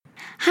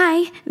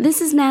Hi,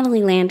 this is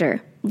Natalie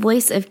Lander,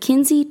 voice of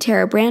Kinsey,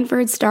 Tara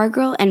Brantford,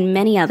 Stargirl, and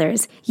many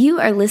others. You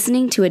are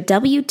listening to a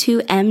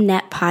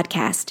W2Mnet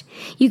podcast.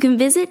 You can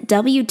visit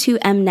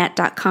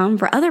W2Mnet.com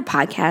for other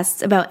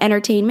podcasts about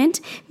entertainment,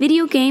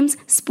 video games,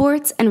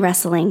 sports, and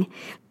wrestling.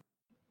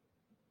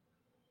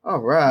 All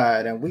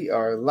right, and we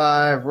are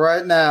live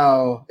right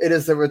now. It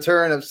is the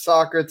return of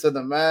Soccer to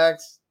the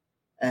Max,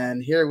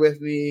 and here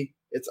with me,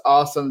 it's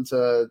awesome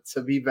to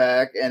be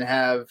back and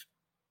have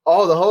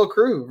the whole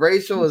crew.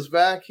 Rachel is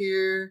back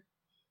here.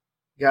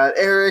 Got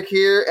Eric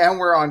here, and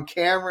we're on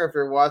camera if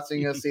you're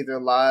watching us either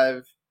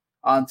live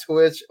on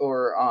Twitch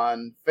or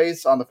on the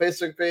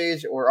Facebook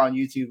page or on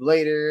YouTube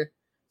later.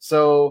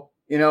 So,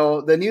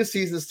 the new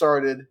season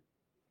started.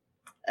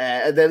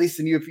 At least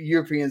the new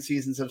European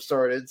seasons have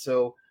started.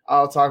 So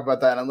I'll talk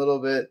about that in a little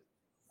bit.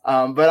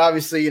 But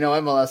obviously,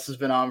 MLS has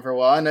been on for a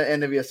while, and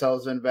the NWSL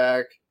has been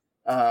back.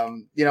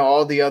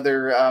 All the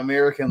other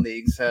American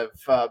leagues have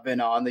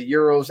been on. The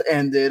Euros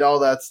ended, all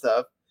that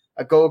stuff.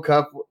 A Gold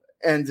Cup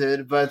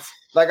ended, but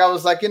I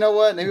was like, you know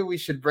what? Maybe we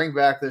should bring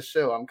back this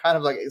show. I'm kind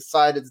of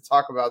excited to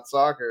talk about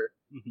soccer.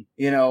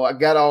 Mm-hmm. I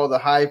got all the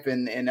hype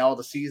and all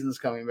the seasons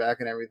coming back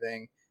and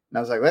everything. And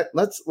I was like,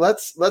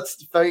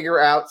 let's figure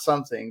out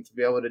something to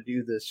be able to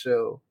do this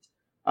show.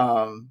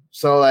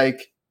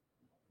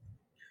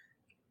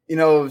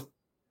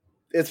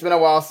 It's been a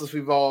while since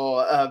we've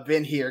all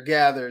been here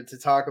gathered to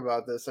talk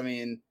about this. I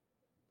mean,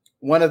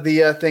 one of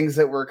the things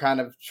that we're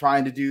kind of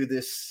trying to do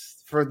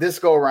for this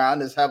go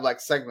around is have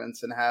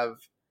segments and have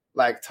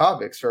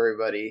topics for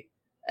everybody.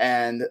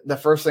 And the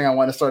first thing I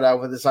want to start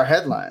out with is our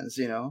headlines,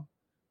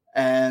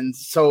 And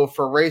so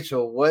for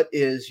Rachel, what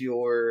is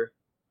your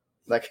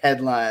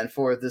headline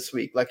for this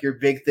week? Your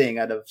big thing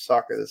out of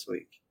soccer this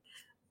week?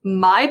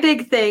 My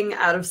big thing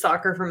out of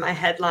soccer for my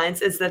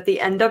headlines is that the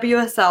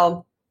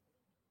NWSL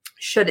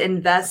should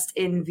invest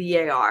in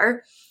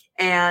VAR,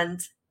 and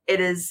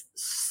it is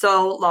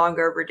so long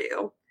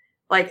overdue.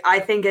 I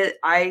think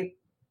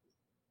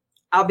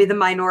I'll be the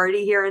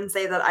minority here and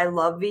say that I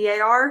love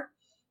VAR.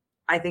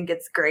 I think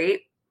it's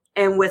great.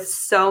 And with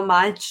so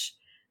much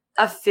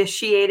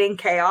officiating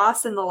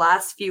chaos in the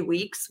last few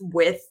weeks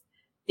with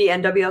the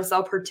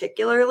NWSL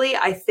particularly,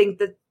 I think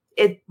that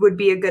it would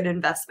be a good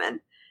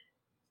investment.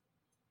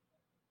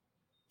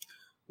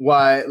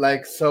 Why?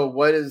 So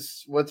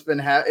what's been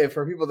happening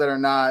for people that are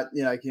not,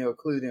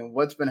 clued in?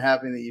 What's been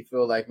happening that you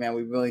feel man,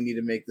 we really need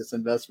to make this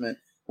investment,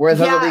 whereas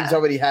other leagues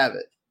already have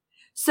it?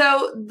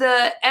 So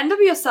the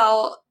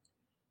NWSL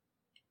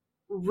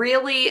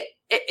really,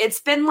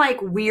 it's been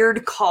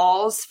weird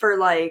calls for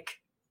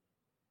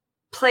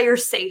player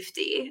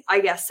safety, I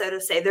guess, so to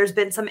say. There's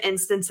been some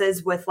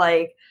instances with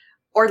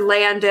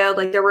Orlando,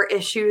 there were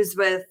issues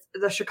with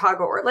the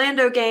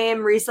Chicago-Orlando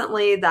game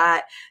recently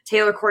that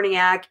Taylor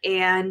Korniak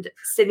and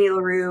Sydney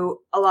Leroux,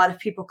 a lot of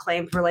people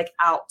claimed were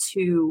out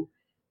to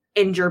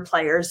injure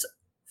players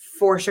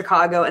for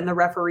Chicago, and the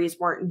referees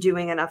weren't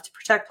doing enough to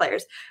protect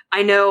players.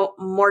 I know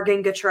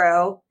Morgan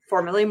Gautreau,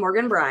 formerly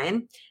Morgan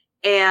Bryan,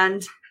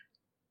 and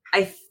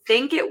I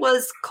think it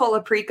was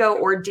Colaprico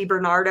or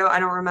DiBernardo,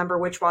 I don't remember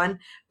which one,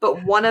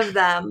 but one of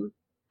them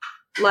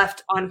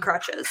left on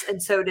crutches,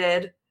 and so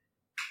did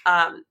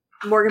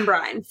Morgan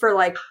Bryan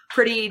for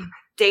pretty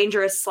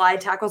dangerous slide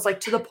tackles,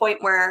 to the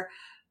point where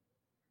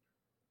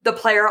the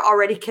player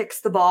already kicks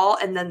the ball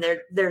and then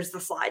there's the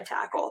slide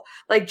tackle.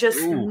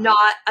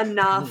 Not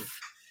enough,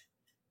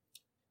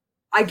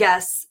 I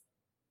guess,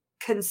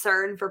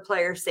 concern for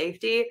player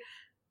safety.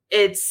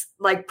 It's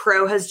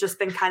pro has just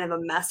been kind of a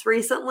mess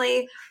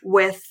recently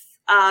with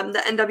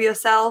the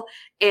NWSL,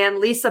 and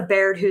Lisa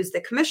Baird, who's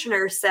the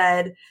commissioner,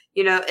 said,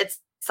 it's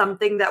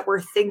something that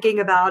we're thinking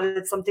about, and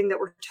it's something that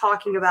we're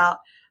talking about.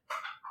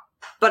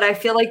 But I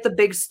feel the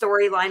big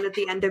storyline at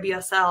the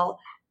NWSL,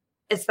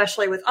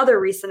 especially with other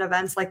recent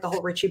events like the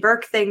whole Richie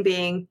Burke thing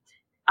being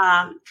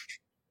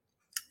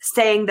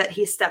saying that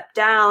he stepped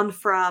down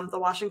from the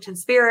Washington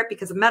Spirit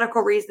because of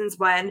medical reasons,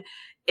 when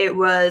it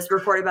was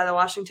reported by the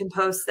Washington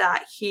Post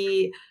that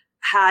he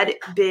had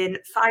been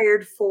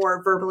fired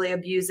for verbally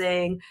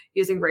using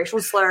racial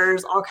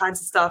slurs, all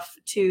kinds of stuff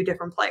to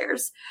different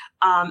players.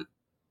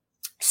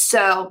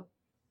 So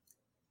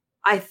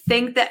I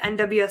think that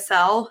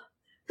NWSL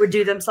would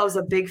do themselves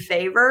a big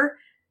favor.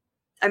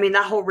 I mean,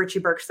 that whole Richie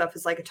Burke stuff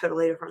is a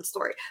totally different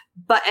story.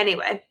 But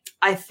anyway,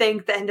 I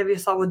think the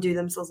NWSL would do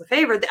themselves a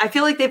favor. I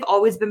feel they've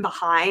always been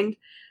behind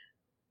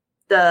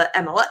the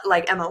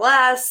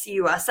MLS,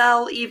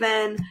 USL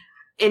even,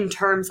 in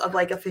terms of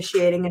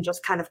officiating and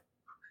just kind of,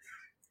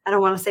 I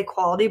don't want to say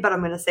quality, but I'm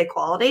going to say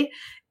quality.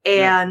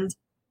 And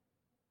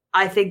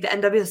I think the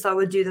NWSL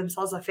would do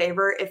themselves a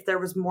favor if there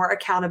was more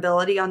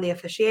accountability on the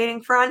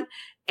officiating front.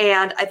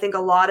 And I think a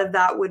lot of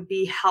that would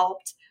be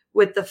helped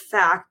with the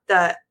fact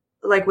that,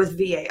 with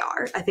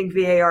VAR, I think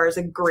VAR is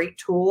a great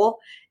tool.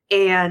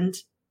 And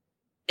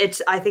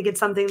I think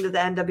it's something that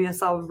the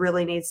NWSL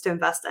really needs to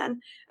invest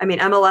in. I mean,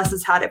 MLS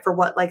has had it for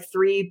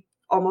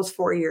almost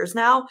 4 years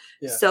now.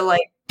 Yeah. So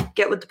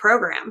get with the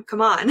program.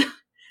 Come on.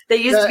 They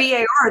used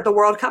VAR at the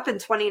World Cup in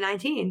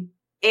 2019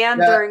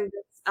 and during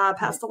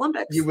past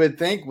Olympics. You would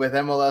think with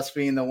MLS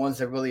being the ones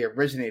that really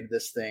originated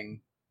this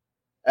thing,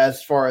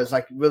 as far as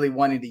like really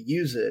wanting to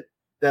use it,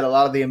 that a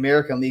lot of the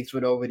American leagues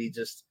would already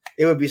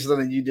it would be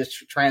something you just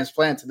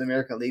transplant to the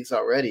American leagues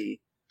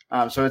already.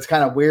 So it's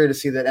kind of weird to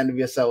see that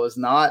NWSL is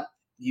not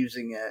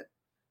using it,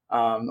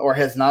 or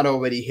has not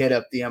already hit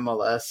up the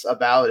MLS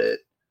about it.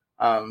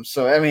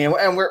 So I mean,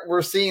 and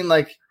we're seeing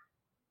like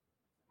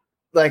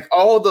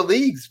all the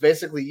leagues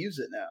basically use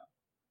it now.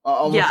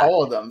 Almost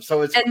all of them.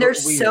 So it's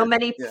there's weird. So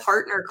many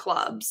partner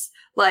clubs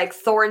like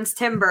Thorns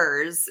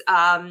Timbers,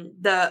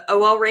 the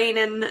OL Reign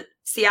in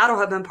Seattle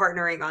have been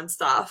partnering on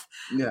stuff.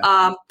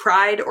 Yeah.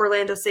 Pride,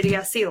 Orlando City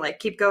SC, like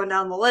keep going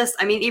down the list.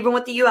 I mean, even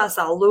with the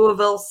USL,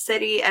 Louisville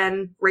City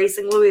and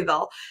Racing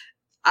Louisville,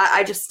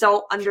 I just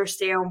don't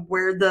understand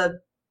where the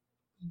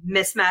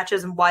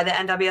mismatches and why the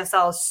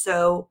NWSL is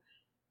so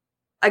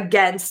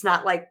against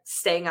not like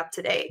staying up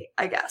to date,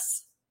 I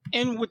guess.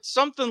 And with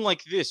something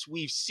like this,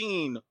 we've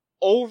seen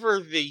over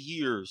the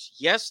years,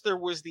 yes, there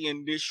was the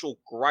initial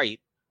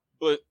gripe,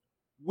 but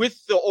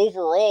with the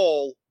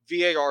overall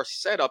VAR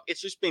setup,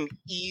 it's just been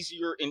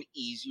easier and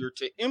easier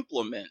to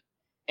implement.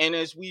 And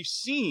as we've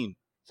seen,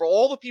 for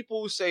all the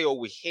people who say, oh,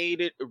 we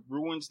hate it, it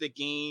ruins the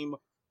game,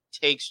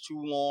 takes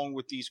too long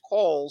with these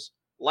calls,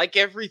 like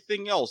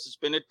everything else, it's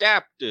been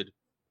adapted.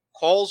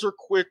 Calls are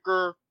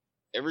quicker,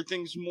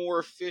 everything's more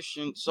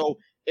efficient, so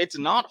it's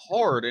not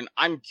hard. And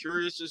I'm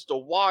curious as to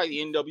why the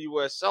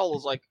NWSL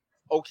is like,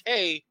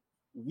 okay,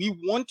 we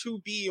want to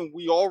be, and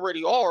we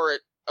already are, at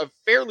a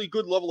fairly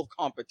good level of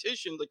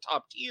competition, the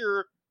top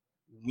tier.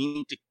 We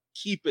need to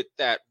keep it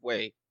that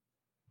way.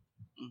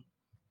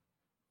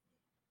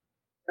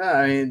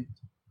 I mean,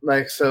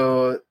 like,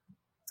 so,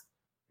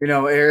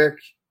 Eric,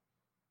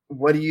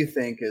 what do you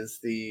think is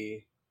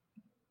the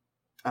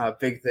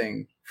big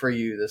thing for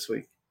you this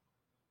week?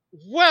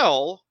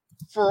 Well,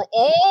 for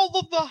all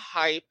of the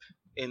hype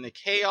and the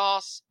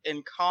chaos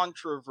and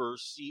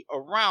controversy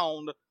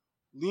around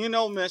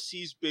Lionel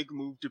Messi's big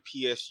move to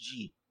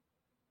PSG,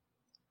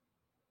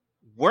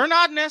 we're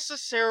not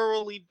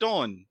necessarily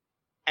done,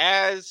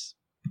 as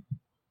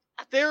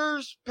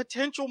there's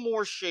potential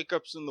more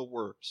shakeups in the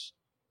works.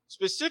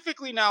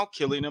 Specifically now,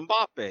 Kylian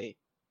Mbappe.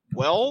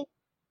 Well,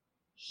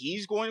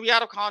 he's going to be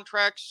out of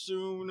contract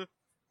soon.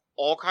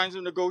 All kinds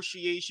of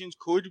negotiations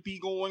could be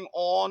going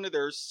on.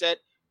 They're set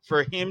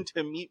for him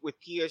to meet with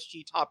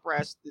PSG top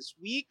brass this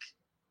week.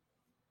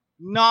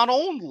 Not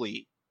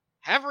only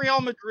have Real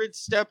Madrid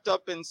stepped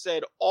up and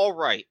said, all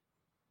right,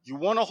 you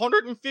want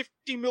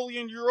 150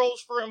 million euros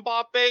for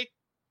Mbappe?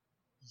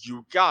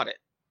 You got it.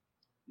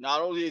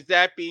 Not only is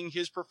that being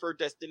his preferred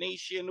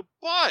destination,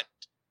 but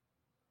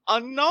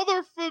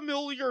another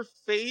familiar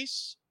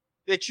face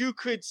that you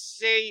could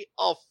say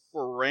a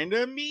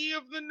frenemy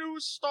of the new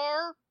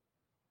star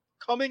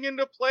coming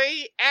into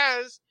play,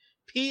 as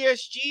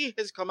PSG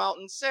has come out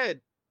and said,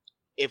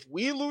 if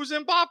we lose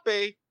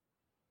Mbappe,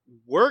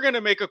 we're going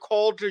to make a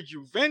call to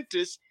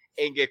Juventus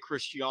and get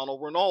Cristiano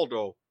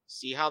Ronaldo.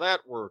 See how that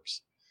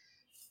works.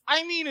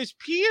 I mean, is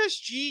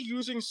PSG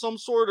using some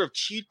sort of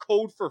cheat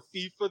code for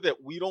FIFA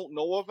that we don't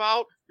know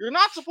about? You're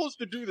not supposed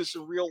to do this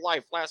in real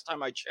life, last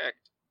time I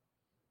checked.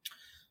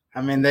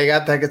 I mean, they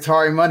got that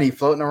Qatari money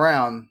floating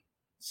around.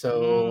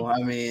 So,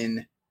 I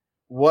mean,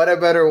 what a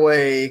better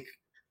way.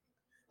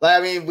 Like,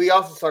 I mean, we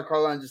also saw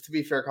just to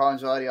be fair, Carlo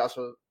Ancelotti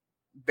also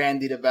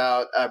bandied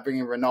about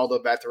bringing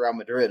Ronaldo back to Real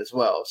Madrid as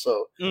well.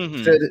 So,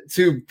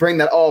 to bring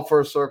that all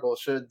full circle,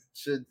 should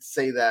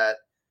say that.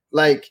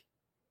 Like,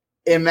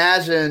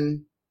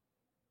 imagine,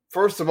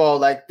 first of all,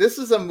 like, this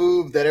is a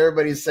move that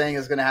everybody's saying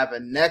is going to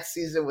happen next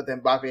season with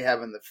Mbappe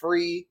having the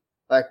free.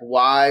 Like,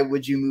 why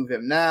would you move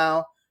him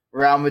now?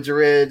 Real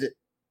Madrid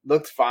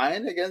looked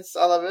fine against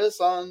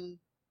Alaves on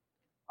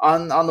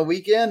the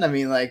weekend. I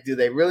mean, like, do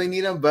they really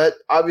need him? But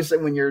obviously,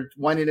 when you're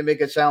wanting to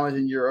make a challenge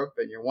in Europe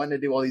and you're wanting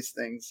to do all these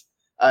things,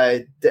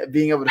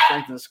 being able to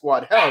strengthen the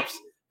squad helps.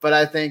 But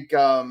I think,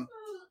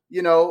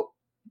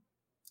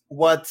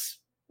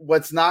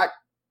 what's not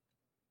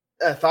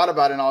thought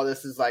about in all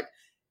this is, like,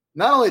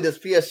 not only does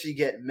PSG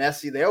get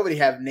Messi, they already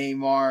have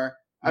Neymar.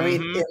 I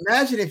mean,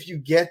 imagine if you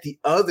get the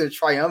other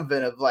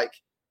triumvirate of, like,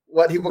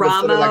 what people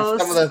consider like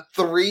some of the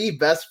three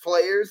best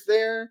players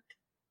there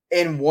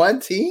in one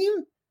team.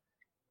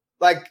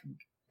 Like,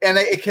 and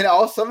it can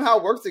all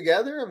somehow work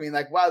together. I mean,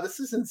 like, wow, this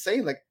is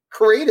insane. Like,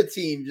 create a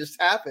team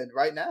just happened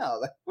right now.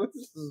 Like,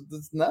 this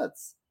is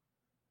nuts.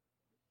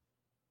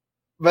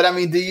 But I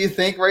mean, do you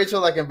think,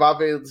 Rachel, like,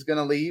 Mbappe is going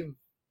to leave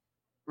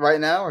right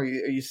now, or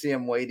you see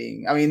him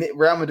waiting? I mean,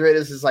 Real Madrid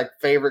is his, like,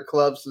 favorite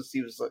club since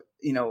he was, like,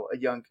 a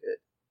young kid.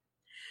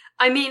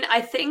 I mean,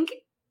 I think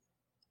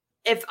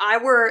if I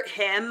were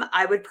him,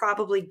 I would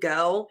probably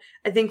go.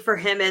 I think for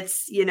him,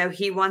 it's,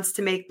 he wants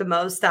to make the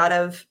most out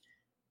of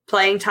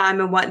playing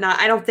time and whatnot.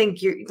 I don't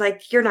think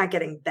you're not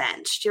getting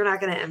benched. You're not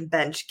going to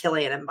bench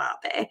Kylian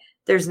Mbappe.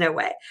 There's no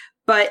way.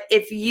 But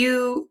if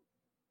you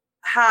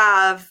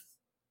have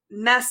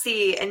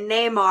Messi and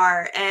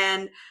Neymar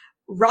and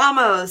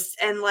Ramos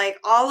and, like,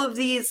 all of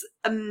these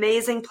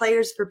amazing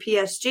players for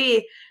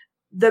PSG,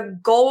 the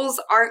goals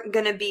aren't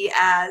going to be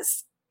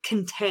as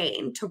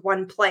contained to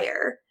one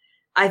player.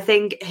 I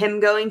think him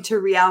going to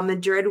Real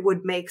Madrid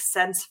would make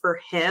sense for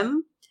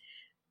him.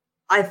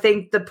 I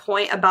think the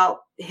point about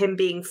him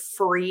being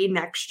free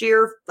next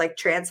year, like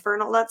transfer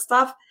and all that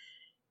stuff,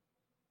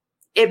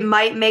 it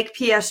might make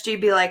PSG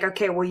be like,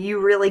 okay, well, you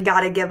really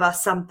got to give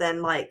us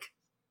something like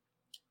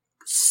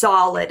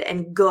solid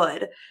and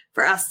good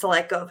for us to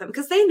let go of him,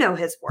 because they know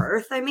his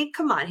worth. I mean,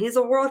 come on, he's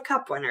a World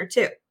Cup winner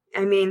too.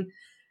 I mean,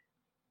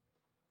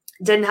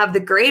 didn't have the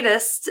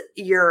greatest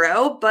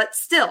Euro, but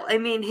still, I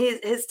mean,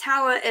 his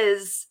talent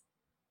is,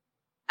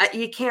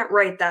 you can't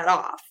write that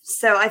off.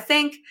 So I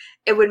think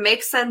it would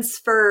make sense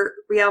for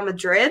Real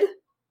Madrid,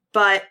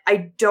 but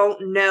I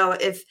don't know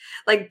if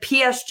like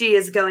PSG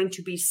is going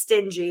to be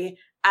stingy,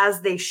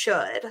 as they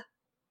should,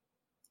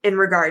 in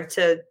regard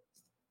to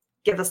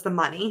give us the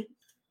money.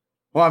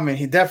 Well, I mean,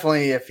 he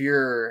definitely, if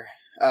you're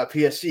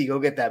PSG, go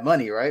get that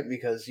money, right?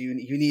 Because you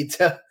need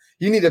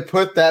to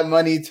put that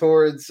money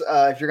towards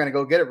if you're going to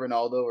go get a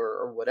Ronaldo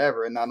or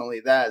whatever. And not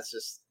only that, it's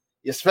just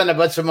you spend a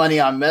bunch of money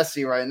on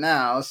Messi right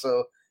now.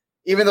 So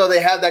even though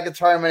they have that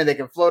guitar money, they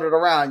can float it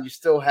around. You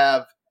still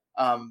have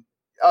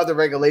other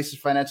regulations,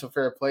 financial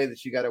fair play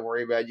that you got to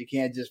worry about. You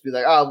can't just be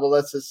like, oh, well,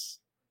 let's just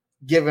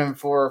give him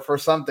for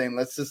something.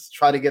 Let's just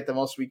try to get the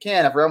most we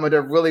can. If Real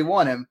Madrid really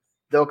want him,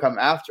 they'll come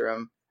after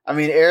him. I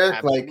mean, Eric,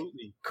 Absolutely.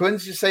 like,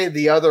 couldn't you say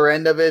the other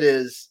end of it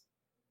is,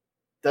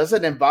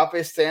 doesn't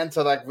Mbappe stand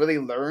to like really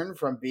learn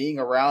from being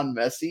around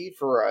Messi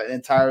for an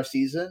entire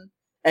season?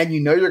 And you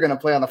know you're going to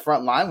play on the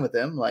front line with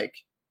him. Like,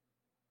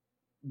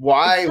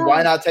 why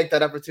not take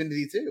that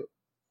opportunity too?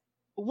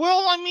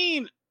 Well, I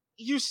mean,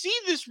 you see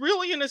this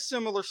really in a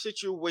similar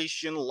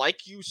situation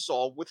like you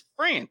saw with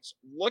France.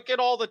 Look at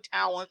all the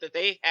talent that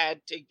they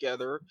had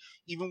together,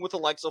 even with the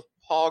likes of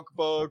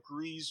Pogba,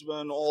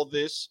 Griezmann, all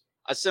this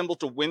assembled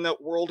to win that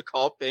World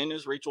Cup. And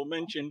as Rachel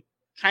mentioned,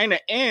 kind of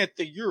at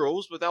the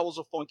Euros, but that was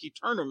a funky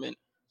tournament.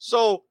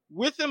 So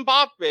with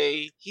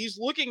Mbappe, he's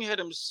looking at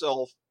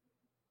himself.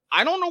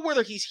 I don't know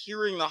whether he's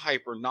hearing the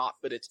hype or not,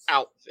 but it's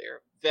out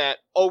there that,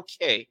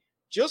 okay,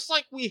 just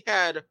like we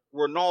had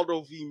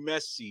Ronaldo v.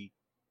 Messi,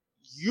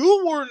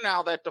 you were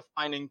now that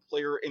defining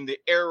player in the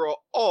era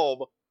of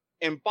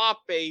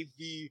Mbappe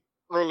v.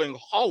 Erling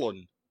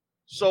Haaland.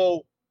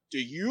 So do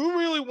you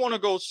really want to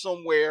go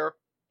somewhere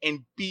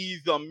and be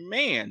the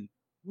man,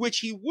 which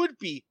he would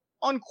be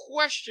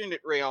unquestioned at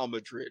Real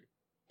Madrid?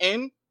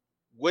 And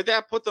would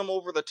that put them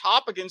over the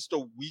top against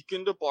a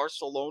weakened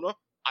Barcelona?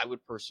 I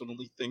would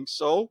personally think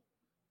so.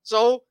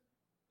 So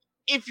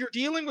if you're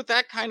dealing with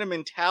that kind of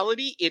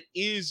mentality, it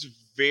is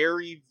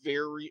very,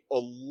 very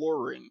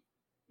alluring.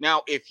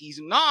 Now, if he's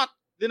not,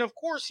 then of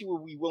course he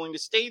will be willing to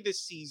stay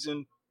this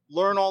season,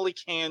 learn all he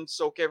can,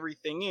 soak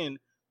everything in,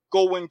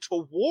 going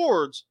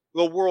towards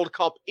the World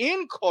Cup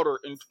in Qatar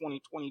in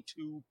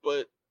 2022.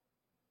 But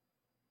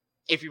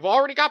if you've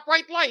already got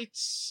bright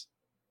lights,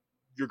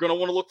 you're going to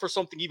want to look for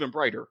something even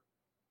brighter.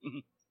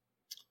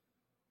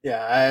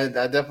 Yeah,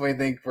 I definitely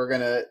think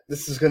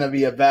this is gonna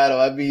be a battle.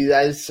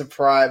 I'd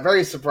surprised,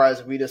 very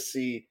surprised if we just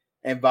see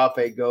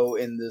Mbappe go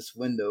in this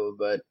window.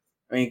 But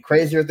I mean,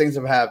 crazier things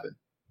have happened.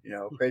 You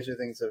know, crazier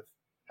things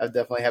have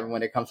definitely happened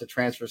when it comes to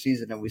transfer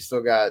season, and we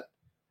still got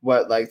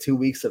like 2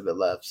 weeks of it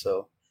left.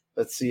 So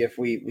let's see if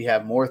we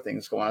have more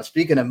things going on.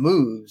 Speaking of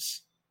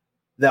moves,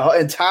 the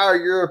entire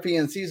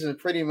European season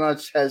pretty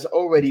much has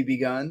already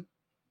begun,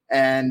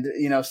 and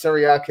you know,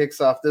 Serie A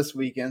kicks off this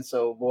weekend,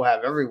 so we'll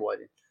have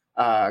everybody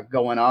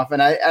going off.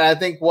 And I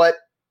think what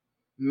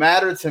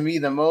mattered to me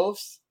the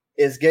most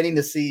is getting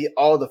to see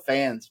all the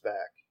fans back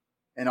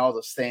and all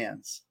the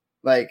stands.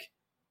 Like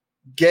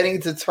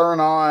getting to turn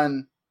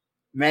on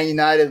Man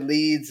United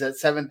Leeds at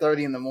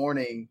 7:30 in the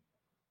morning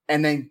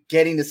and then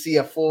getting to see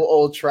a full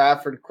Old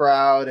Trafford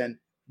crowd and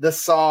the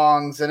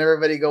songs and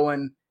everybody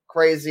going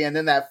crazy. And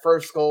then that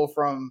first goal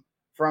from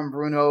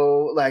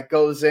Bruno like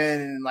goes in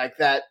and like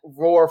that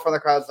roar from the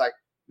crowd's like,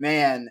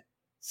 man,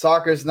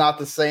 soccer's not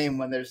the same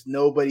when there's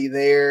nobody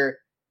there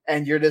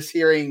and you're just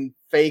hearing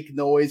fake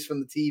noise from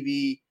the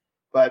TV.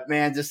 But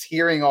man, just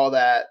hearing all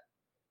that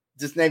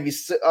just made me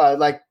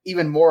like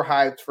even more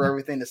hyped for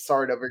everything to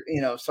start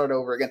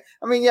over again.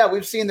 I mean, yeah,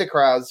 we've seen the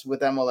crowds with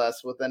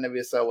MLS, with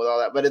NWSL, with all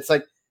that, but it's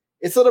like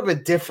it's a little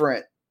bit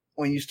different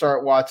when you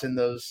start watching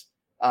those,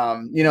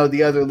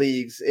 the other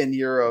leagues in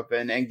Europe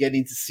and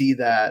getting to see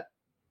that.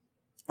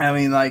 I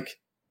mean, like,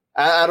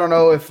 I don't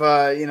know if,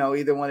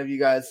 either one of you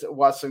guys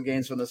watched some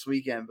games from this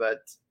weekend, but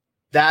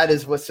that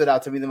is what stood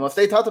out to me the most.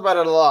 They talked about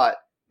it a lot,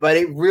 but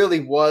it really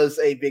was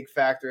a big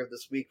factor of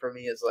this week for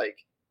me is like,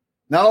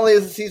 not only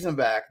is the season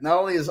back, not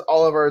only is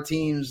all of our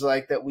teams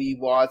like that we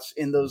watch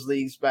in those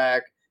leagues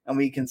back and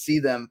we can see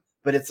them,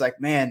 but it's like,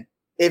 man,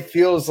 it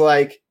feels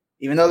like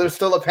even though there's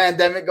still a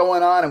pandemic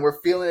going on and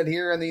we're feeling it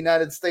here in the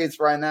United States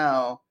right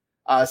now,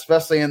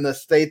 especially in the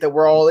state that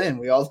we're all in.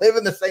 We all live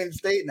in the same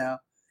state now.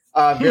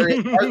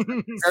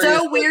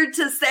 So weird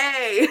to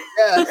say.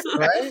 Yes,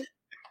 right?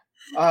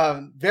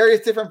 Various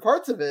different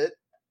parts of it,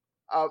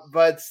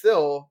 but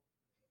still,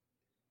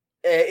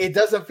 it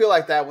doesn't feel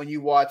like that when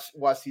you watch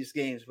these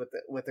games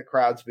with the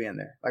crowds being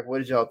there. Like, what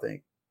did y'all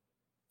think?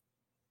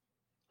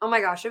 Oh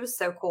my gosh, it was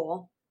so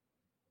cool.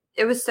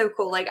 It was so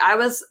cool. Like I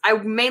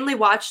mainly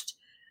watched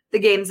the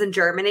games in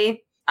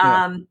Germany.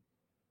 And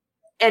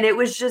it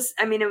was just,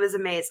 I mean, it was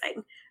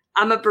amazing.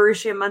 I'm a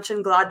Borussia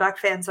Mönchengladbach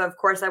fan, so of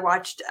course I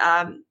watched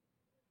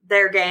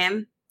their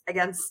game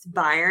against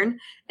Bayern,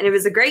 and it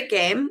was a great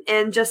game.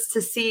 And just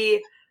to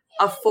see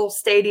a full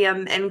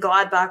stadium in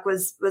Gladbach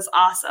was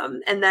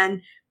awesome. And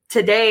then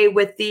today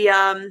with the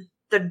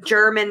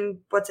German,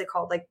 what's it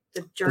called? Like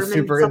the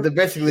German,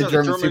 basically the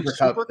German Super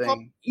Cup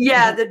thing.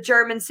 Yeah, the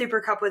German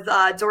Super Cup with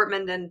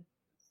Dortmund and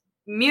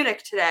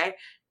Munich today.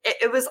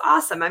 It was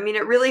awesome. I mean,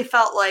 it really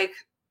felt like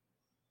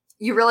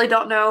you really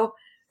don't know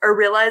or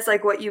realize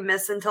like what you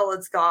miss until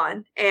it's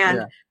gone.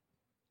 And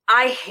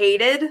I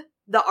hated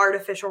the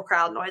artificial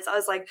crowd noise. I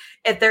was like,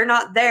 if they're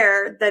not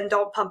there, then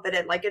don't pump it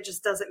in. Like, it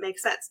just doesn't make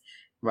sense.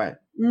 Right.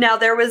 Now,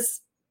 there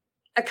was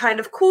a kind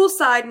of cool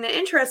side and an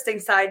interesting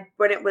side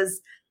when it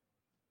was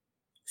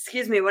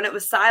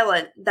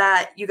silent,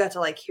 that you got to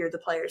like hear the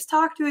players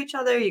talk to each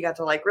other. You got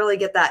to like really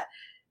get that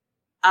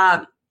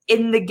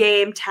in the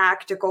game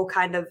tactical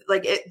kind of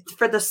like it.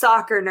 For the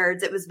soccer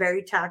nerds, it was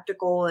very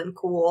tactical and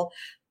cool.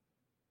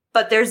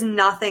 But there's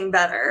nothing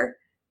better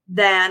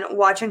than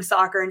watching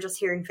soccer and just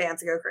hearing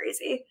fans go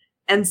crazy.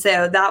 And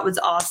so that was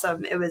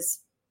awesome.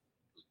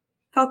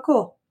 Felt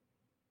cool.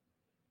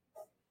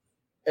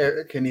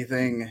 Eric,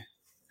 anything?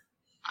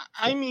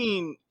 I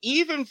mean,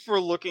 even for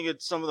looking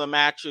at some of the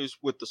matches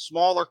with the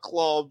smaller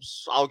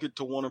clubs, I'll get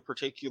to one in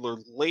particular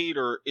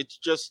later, it's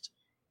just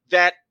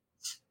that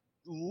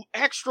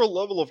extra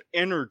level of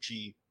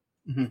energy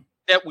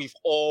that we've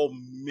all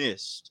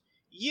missed.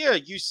 Yeah,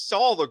 you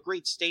saw the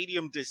great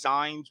stadium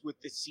designs with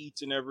the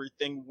seats and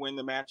everything when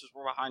the matches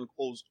were behind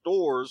closed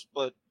doors,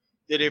 but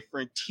the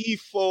different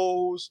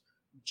tifos,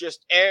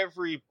 just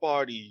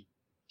everybody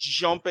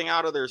jumping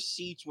out of their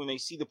seats when they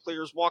see the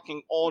players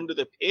walking onto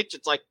the pitch.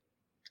 It's like,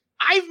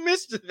 I've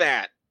missed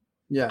that.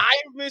 Yeah.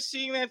 I've missed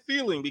seeing that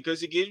feeling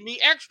because it gives me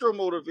extra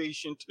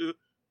motivation to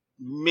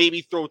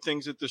maybe throw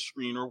things at the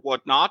screen or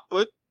whatnot,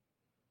 but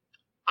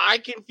I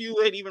can feel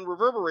it even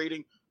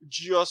reverberating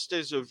just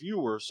as a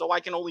viewer. So I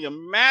can only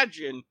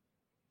imagine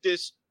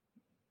this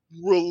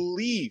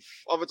relief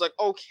of it's like,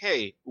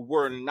 okay,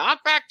 we're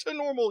not back to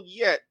normal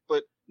yet,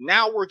 but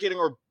now we're getting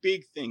our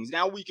big things.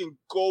 Now we can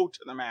go to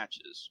the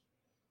matches.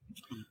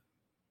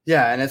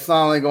 Yeah, and it's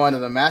not only going to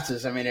the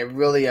matches. I mean, it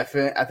really, I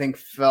think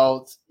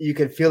felt, you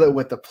could feel it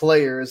with the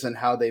players and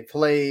how they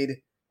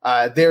played.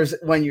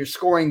 When you're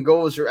scoring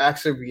goals, you're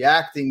actually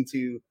reacting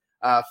to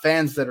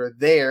fans that are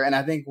there. And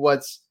I think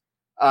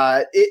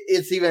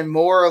it's even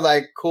more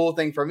like cool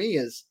thing for me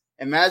is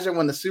imagine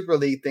when the Super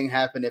League thing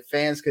happened, if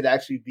fans could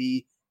actually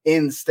be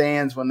in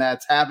stands when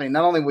that's happening.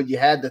 Not only would you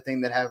had the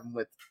thing that happened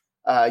with,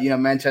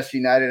 Manchester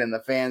United and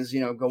the fans,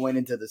 going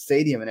into the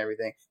stadium and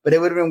everything, but it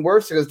would have been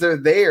worse because they're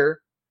there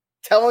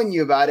telling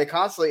you about it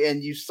constantly.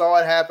 And you saw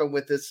it happen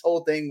with this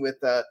whole thing with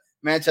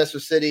Manchester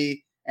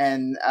City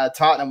and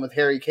Tottenham with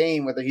Harry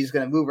Kane, whether he's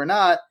going to move or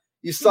not.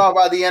 You saw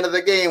by the end of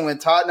the game when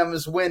Tottenham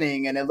is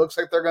winning and it looks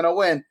like they're going to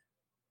win.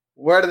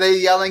 What are they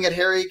yelling at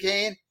Harry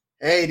Kane?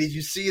 Hey, did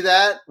you see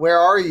that? Where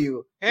are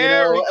you?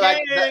 Harry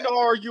Kane,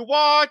 are you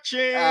watching?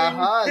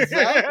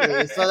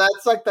 Exactly. So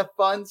that's like the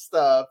fun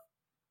stuff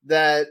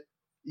that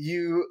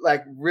you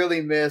like really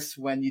miss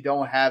when you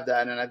don't have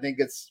that. And I think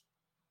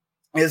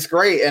it's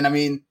great. And I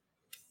mean,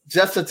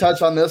 just to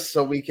touch on this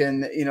so we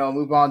can,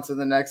 move on to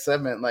the next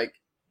segment, like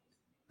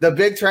the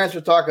big transfer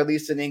talk, at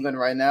least in England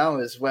right now,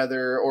 is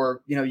whether,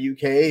 or,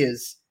 UK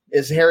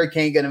is Harry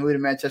Kane going to move to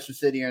Manchester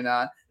City or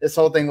not? This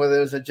whole thing, whether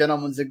there's a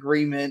gentleman's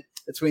agreement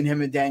between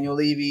him and Daniel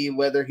Levy,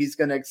 whether he's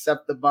going to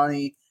accept the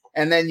money.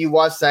 And then you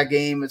watch that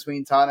game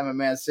between Tottenham and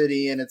Man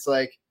City, and it's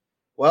like,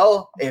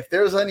 well, if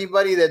there's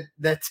anybody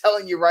that's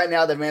telling you right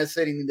now that Man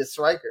City needs a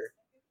striker,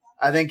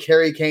 I think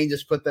Harry Kane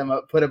just put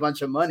a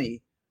bunch of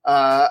money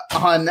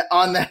on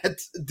that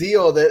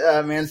deal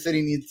that Man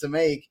City needs to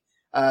make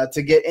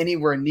to get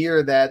anywhere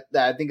near that.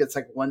 I think it's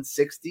like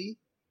 160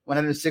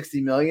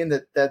 million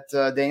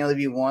that Daniel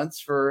Levy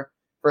wants for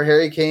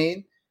Harry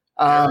Kane.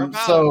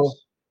 So,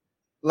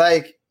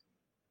 like,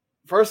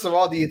 first of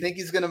all, do you think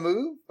he's going to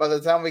move by the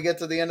time we get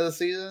to the end of the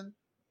season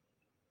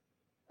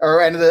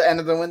or end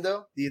of the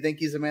window? Do you think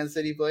he's a Man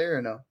City player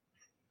or no?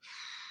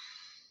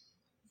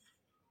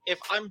 If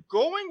I'm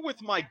going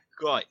with my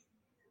gut,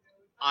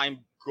 I'm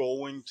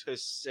going to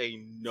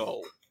say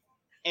no.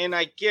 And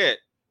I get,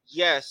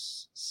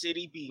 yes,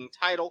 City being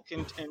title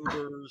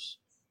contenders,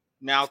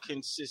 now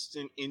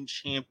consistent in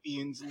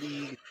Champions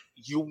League,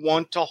 you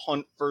want to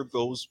hunt for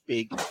those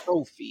big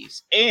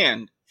trophies.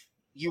 And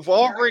you've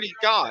already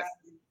got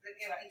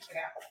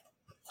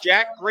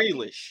Jack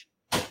Grealish,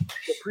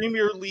 the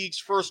Premier League's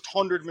first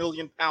 £100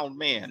 million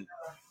man.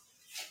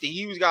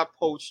 He got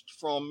poached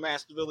from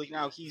Aston Villa.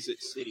 Now he's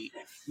at City.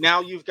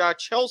 Now you've got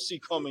Chelsea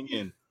coming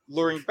in,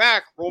 luring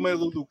back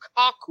Romelu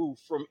Lukaku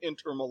from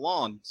Inter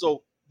Milan.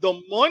 So the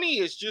money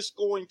is just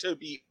going to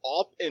be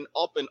up and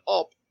up and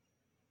up.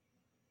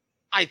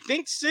 I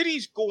think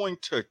City's going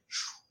to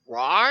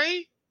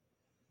try,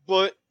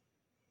 but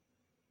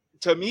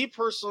to me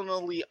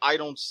personally, I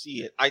don't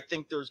see it. I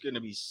think there's going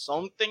to be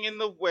something in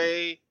the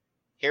way.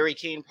 Harry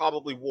Kane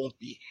probably won't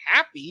be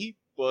happy,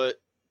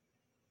 but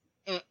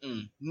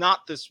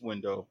not this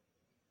window.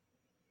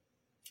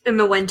 In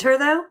the winter,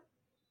 though?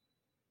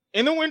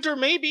 In the winter,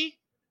 maybe.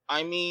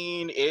 I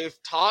mean,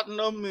 if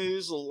Tottenham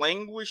is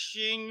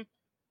languishing,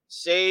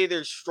 say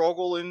they're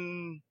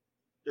struggling,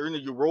 they're in the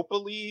Europa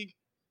League,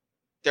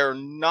 they're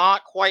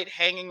not quite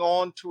hanging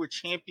on to a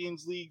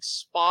Champions League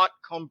spot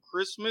come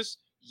Christmas,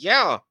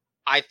 yeah,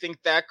 I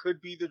think that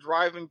could be the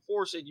driving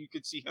force and you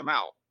could see him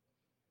out.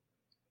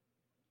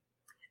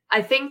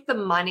 I think the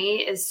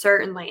money is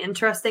certainly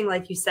interesting.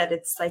 Like you said,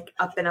 it's like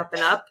up and up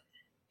and up.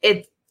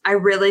 I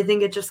really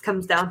think it just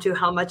comes down to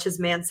how much is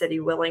Man City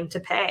willing to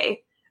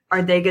pay.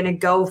 Are they going to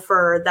go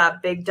for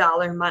that big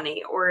dollar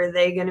money? Or are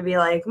they going to be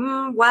like,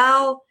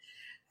 well,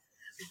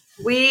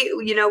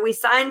 we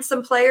signed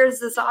some players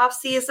this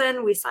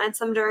offseason. We signed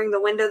some during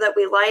the window that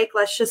we like.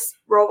 Let's just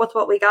roll with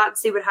what we got and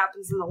see what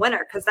happens in the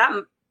winter. Because that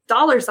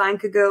dollar sign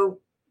could go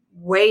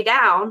way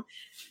down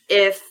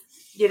if,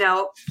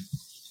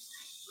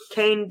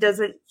 Kane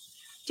doesn't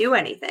do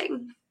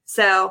anything.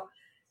 So,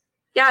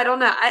 yeah, I don't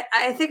know.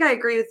 I think I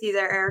agree with you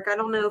there, Eric. I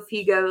don't know if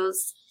he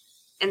goes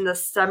in the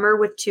summer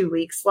with 2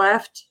 weeks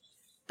left,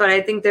 but I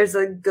think there's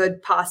a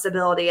good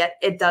possibility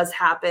it does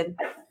happen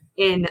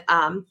in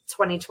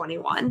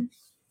 2021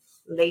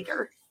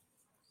 later.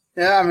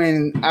 Yeah, I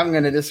mean, I'm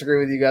going to disagree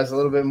with you guys a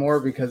little bit more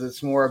because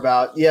it's more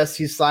about, yes,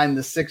 he signed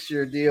the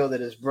 6-year deal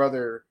that his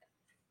brother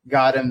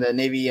got him, that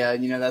maybe,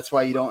 that's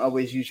why you don't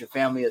always use your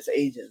family as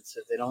agents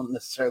if they don't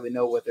necessarily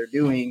know what they're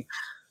doing.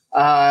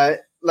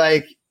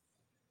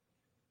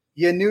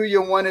 You knew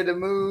you wanted to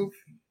move,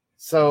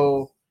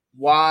 so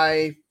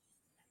why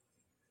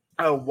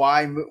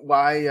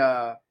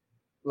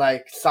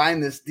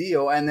sign this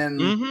deal and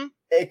then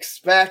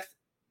expect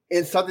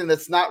in something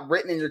that's not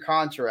written in your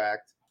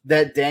contract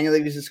that Daniel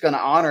Levy's just going to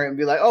honor it and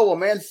be like, oh, well,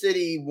 Man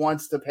City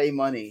wants to pay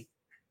money,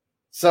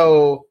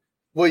 so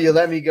will you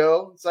let me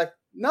go? It's like,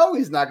 no,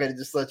 he's not going to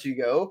just let you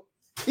go.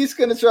 He's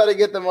going to try to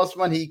get the most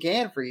money he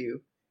can for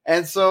you.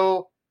 And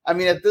so, I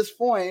mean, at this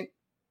point,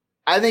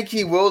 I think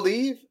he will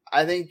leave.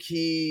 I think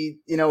he,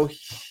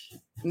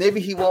 maybe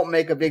he won't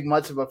make a big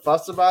much of a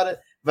fuss about it,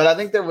 but I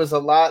think there was a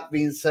lot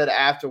being said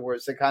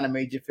afterwards that kind of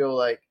made you feel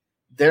like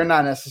they're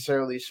not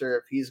necessarily sure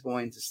if he's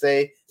going to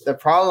stay. The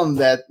problem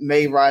that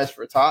may rise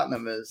for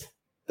Tottenham is,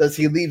 does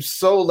he leave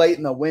so late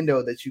in the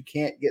window that you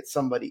can't get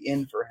somebody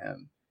in for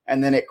him?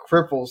 And then it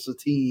cripples the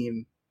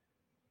team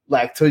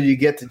till you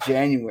get to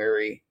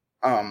January,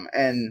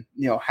 and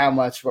how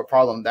much of a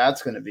problem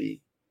that's going to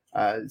be.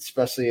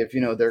 Especially if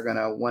they're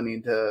gonna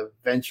wanting to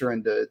venture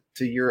into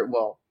Europe,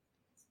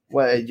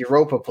 a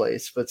Europa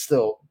place, but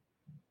still,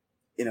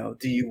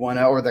 do you want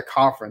to, or the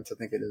conference? I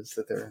think it is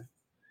that they're,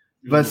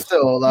 but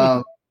still,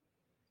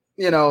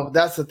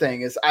 that's the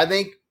thing is I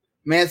think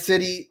Man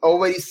City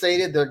already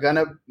stated they're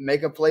gonna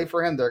make a play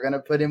for him. They're gonna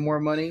put in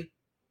more money,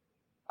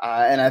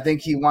 and I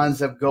think he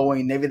winds up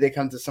going. Maybe they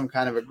come to some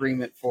kind of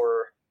agreement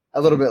for a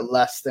little bit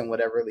less than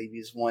whatever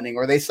Levy's wanting,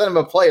 or they send him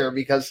a player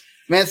because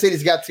Man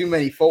City's got too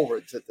many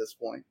forwards at this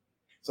point,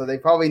 so they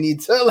probably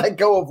need to let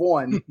go of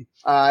one.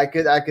 I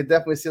could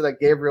definitely see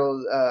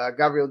Gabriel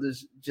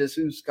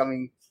Jesus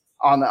coming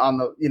on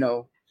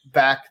the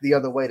back the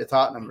other way to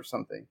Tottenham or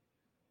something.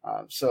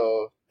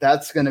 So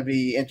that's going to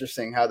be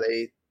interesting how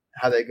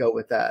they go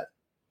with that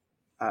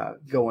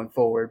going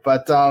forward.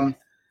 But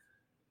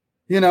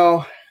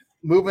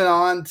moving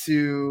on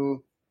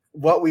to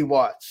what we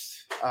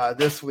watched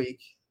this week.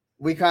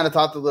 We kind of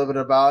talked a little bit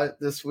about it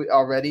this week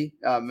already,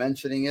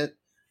 mentioning it.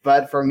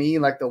 But for me,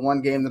 the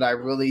one game that I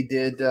really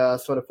did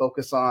sort of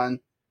focus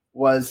on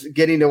was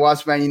getting to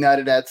watch Man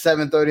United at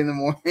 7:30 in the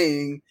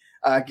morning,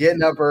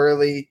 getting up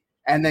early,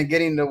 and then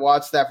getting to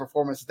watch that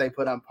performance that they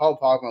put on. Paul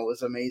Pogba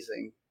was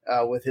amazing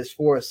with his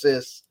 4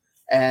 assists.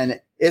 And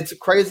it's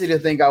crazy to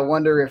think, I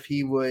wonder if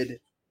he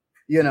would,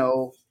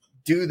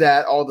 do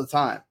that all the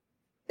time.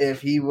 If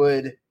he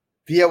would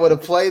be able to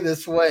play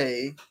this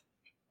way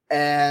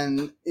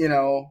and,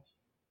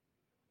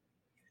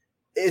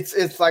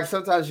 it's like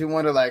sometimes you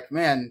wonder,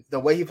 man, the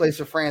way he plays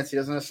for France, he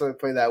doesn't necessarily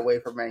play that way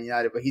for Man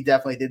United, but he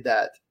definitely did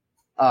that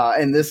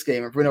in this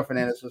game. And Bruno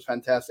Fernandes was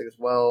fantastic as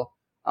well.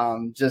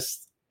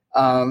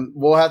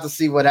 We'll have to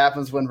see what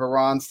happens when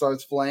Varane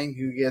starts playing,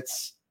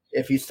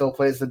 if he still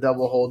plays the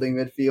double holding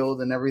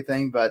midfield and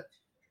everything. But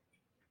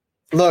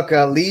look,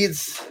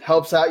 Leeds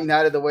helps out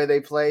United the way they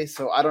play,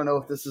 so I don't know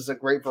if this is a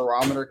great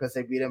barometer because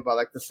they beat him by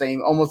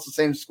almost the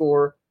same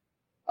score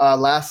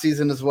last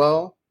season as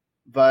well.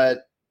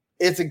 But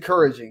it's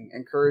encouraging.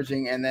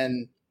 And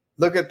then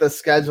look at the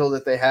schedule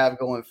that they have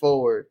going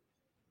forward.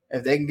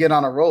 If they can get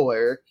on a roll,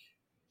 Eric,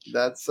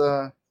 that's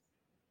some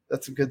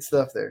good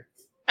stuff there.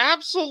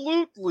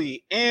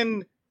 Absolutely.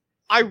 And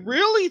I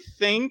really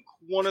think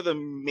one of the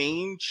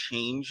main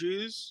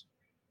changes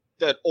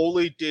that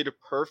Ole did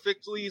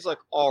perfectly is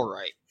all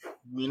right,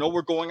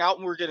 we're going out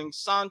and we're getting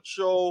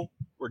Sancho,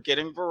 we're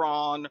getting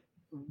Varane.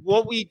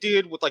 what we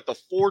did with like the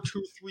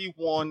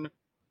 4-2-3-1,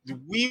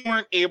 we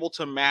weren't able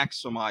to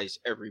maximize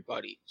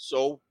everybody.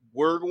 So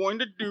we're going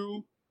to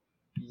do,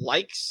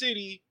 like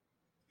City,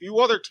 a few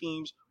other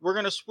teams, we're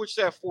going to switch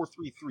that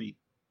 4-3-3.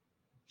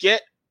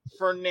 Get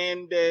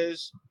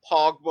Fernandes,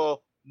 Pogba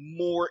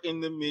more in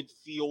the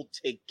midfield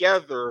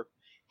together,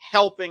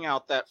 helping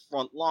out that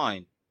front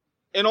line.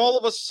 And all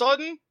of a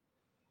sudden,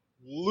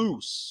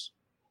 loose,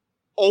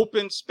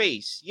 open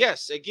space.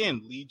 Yes,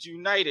 again, Leeds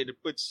United,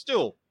 but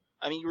still,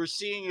 I mean, you were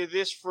seeing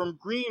this from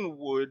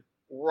Greenwood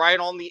right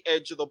on the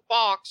edge of the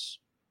box.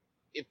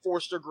 It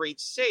forced a great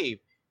save.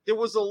 There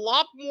was a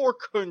lot more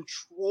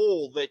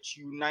control that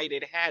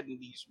United had in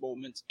these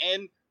moments,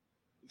 and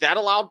that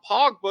allowed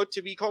Pogba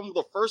to become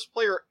the first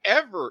player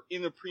ever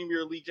in the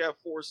Premier League to have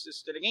 4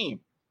 assists in a game.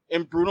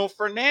 And Bruno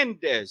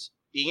Fernandes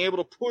being able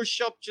to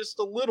push up just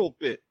a little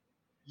bit.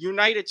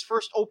 United's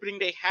first opening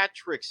day hat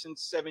trick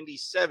since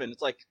 77.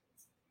 It's like,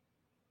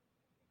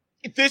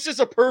 if this is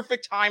a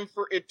perfect time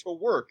for it to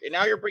work. And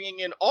now you're bringing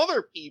in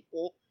other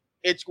people,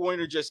 it's going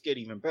to just get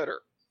even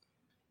better.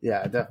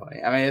 Yeah,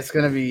 definitely. I mean, it's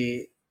going to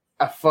be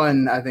a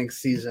fun, I think,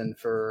 season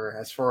for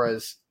as far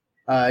as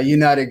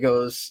United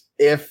goes.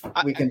 If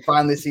we can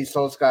finally see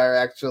Solskjaer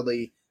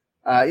actually,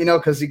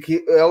 because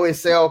we always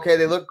say, okay,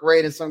 they look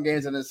great in some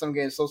games, and in some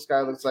games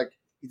Solskjaer looks like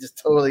he just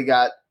totally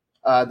got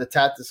the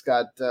tactics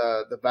got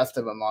the best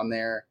of him on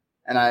there.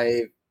 And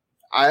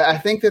I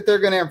think that they're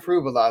going to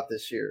improve a lot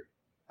this year.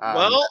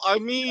 Well, I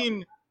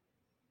mean,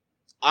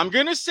 I'm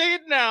going to say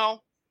it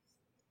now.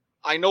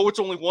 I know it's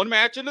only one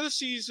match into the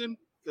season.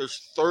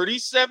 There's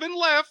 37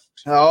 left.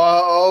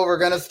 Oh, we're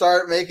going to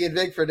start making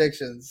big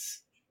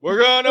predictions. We're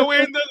going to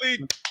win the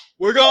league.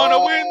 We're going to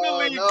win the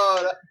league.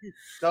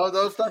 No,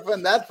 don't start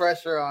putting that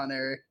pressure on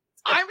there.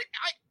 I mean,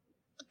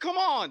 come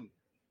on.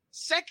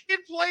 Second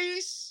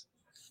place.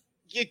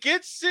 You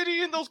get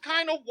City in those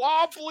kind of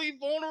wobbly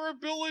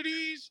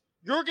vulnerabilities.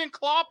 Jurgen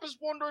Klopp is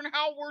wondering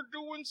how we're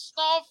doing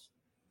stuff.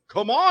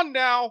 Come on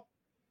now.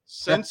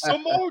 Send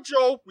some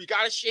mojo. We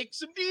got to shake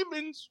some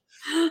demons.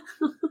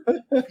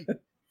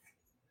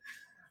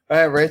 All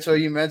right, Rachel,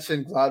 you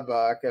mentioned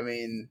Gladbach. I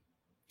mean,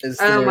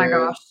 my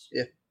gosh.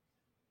 Yeah.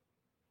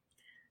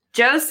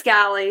 Joe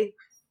Scally.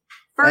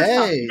 First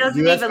off, he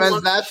doesn't US even men's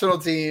look. national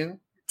team.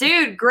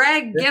 Dude,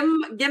 Greg, give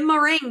him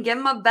a ring, give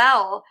him a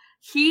bell.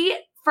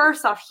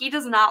 First off, he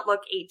does not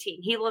look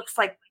 18. He looks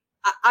like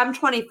I'm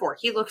 24.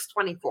 He looks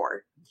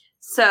 24.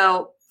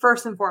 So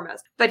first and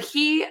foremost, but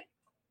he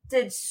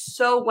did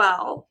so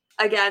well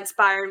against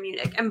Bayern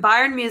Munich, and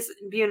Bayern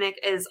Munich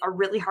is a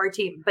really hard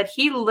team, but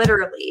he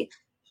literally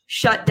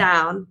shut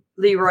down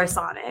Leroy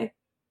Sané.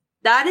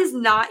 That is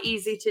not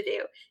easy to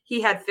do.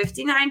 He had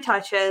 59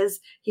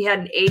 touches. He had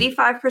an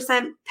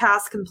 85%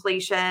 pass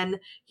completion.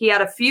 He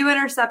had a few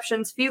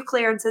interceptions, few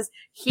clearances.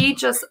 He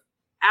just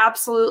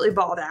absolutely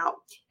balled out.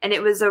 And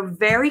it was a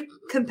very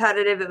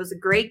competitive, it was a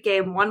great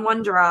game,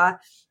 1-1 draw.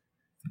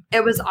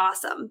 It was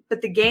awesome.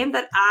 But the game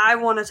that I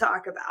want to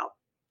talk about,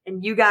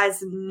 and you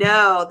guys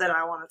know that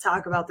I want to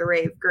talk about the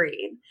Rave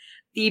Green,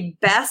 the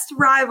best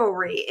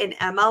rivalry in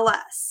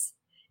MLS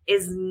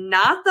is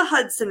not the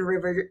Hudson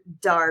River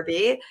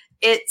Derby.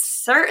 It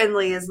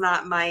certainly is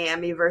not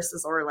Miami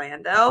versus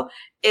Orlando.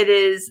 It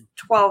is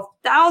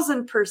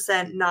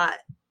 12,000% not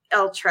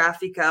El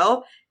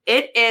Tráfico.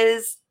 It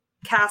is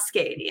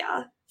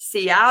Cascadia.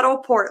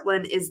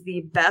 Seattle-Portland is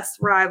the best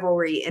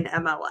rivalry in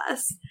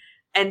MLS.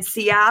 And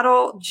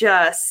Seattle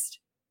just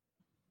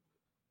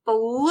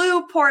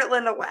blew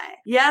Portland away.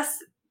 Yes,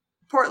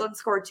 Portland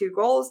scored 2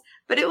 goals,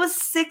 but it was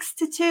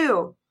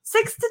 6-2.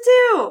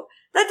 6-2.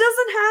 That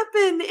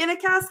doesn't happen in a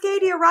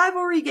Cascadia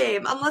rivalry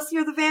game unless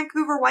you're the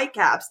Vancouver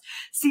Whitecaps.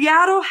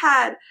 Seattle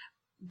had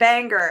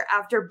banger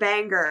after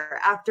banger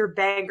after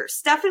banger.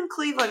 Stephen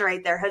Cleveland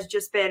right there has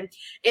just been,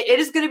 it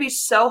is going to be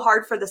so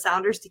hard for the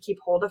Sounders to keep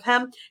hold of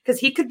him because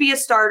he could be a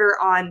starter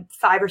on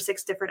 5 or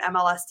 6 different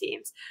MLS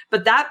teams.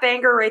 But that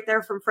banger right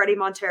there from Freddie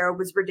Montero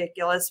was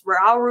ridiculous.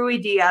 Raul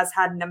Ruidiaz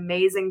had an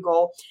amazing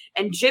goal.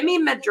 And Jimmy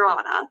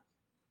Medrano,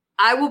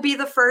 I will be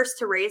the first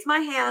to raise my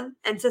hand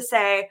and to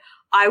say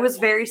I was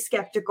very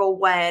skeptical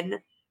when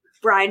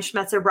Brian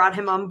Schmetzer brought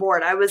him on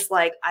board. I was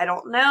like, I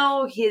don't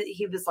know.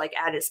 He was like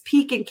at his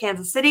peak in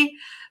Kansas City,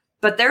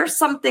 but there's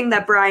something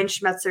that Brian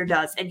Schmetzer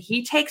does, and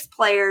he takes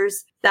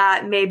players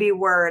that maybe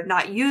were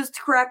not used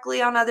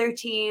correctly on other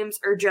teams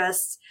or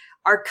just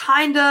are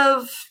kind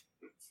of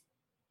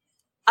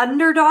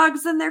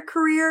underdogs in their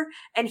career,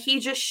 and he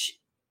just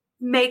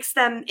makes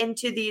them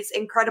into these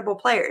incredible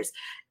players.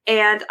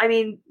 And I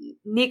mean,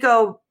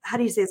 Nico, how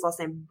do you say his last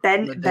name?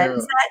 Benzet?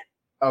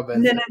 Oh,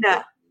 Benzet.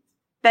 No.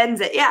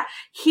 Benzet. Yeah.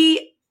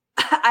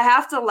 I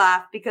have to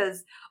laugh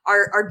because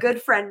our good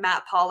friend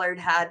Matt Pollard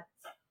had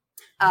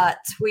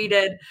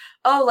tweeted,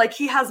 oh, like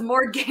he has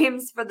more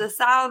games for the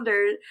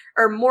Sounders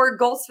or more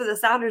goals for the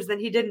Sounders than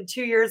he did in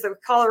 2 years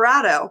of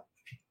Colorado.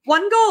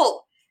 1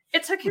 goal.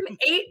 It took him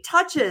 8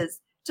 touches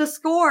to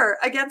score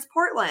against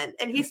Portland,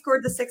 and he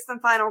scored the 6th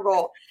and final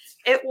goal.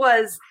 It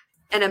was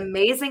an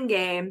amazing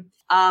game.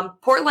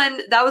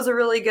 Portland, that was a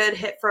really good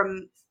hit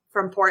from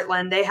from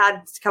Portland. They had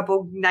a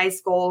couple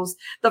nice goals.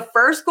 The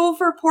first goal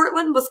for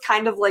Portland was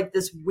kind of like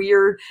this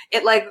weird,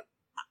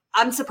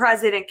 I'm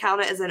surprised they didn't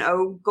count it as an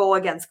O goal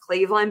against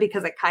Cleveland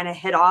because it kind of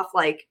hit off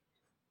like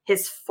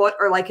his foot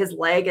or like his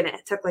leg and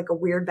it took like a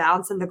weird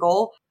bounce into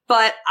goal.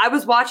 But I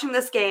was watching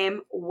this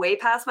game way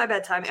past my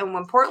bedtime. And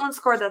when Portland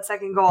scored that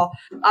second goal,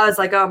 I was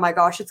like, oh my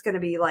gosh, it's going to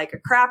be like a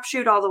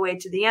crapshoot all the way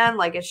to the end.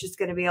 Like, it's just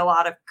going to be a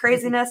lot of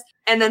craziness.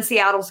 And then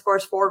Seattle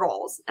scores 4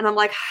 goals. And I'm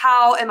like,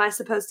 how am I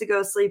supposed to go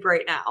to sleep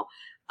right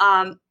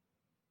now?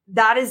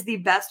 That is the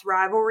best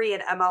rivalry in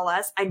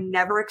MLS. I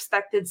never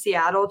expected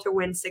Seattle to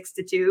win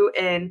 6-2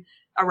 in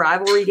a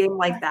rivalry game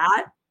like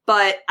that.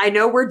 But I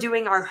know we're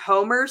doing our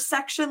homers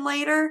section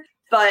later.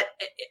 But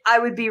I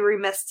would be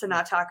remiss to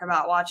not talk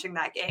about watching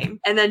that game.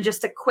 And then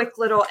just a quick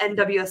little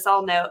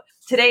NWSL note.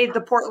 Today,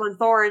 the Portland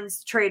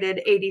Thorns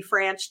traded AD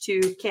France to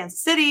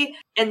Kansas City.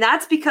 And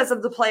that's because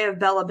of the play of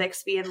Bella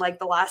Bixby in like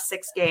the last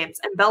 6 games.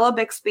 And Bella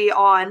Bixby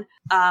on,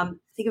 I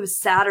think it was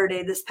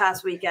Saturday this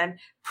past weekend,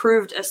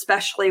 proved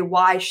especially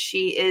why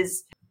she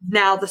is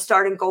now the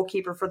starting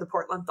goalkeeper for the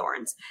Portland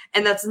Thorns.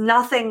 And that's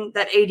nothing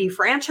that AD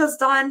France has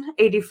done.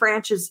 AD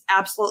France is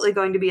absolutely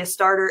going to be a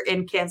starter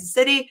in Kansas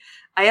City.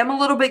 I am a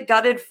little bit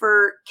gutted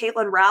for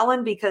Caitlin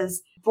Rowland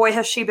because, boy,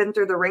 has she been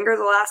through the ringer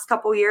the last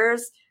couple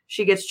years.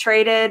 She gets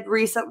traded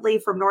recently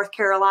from North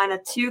Carolina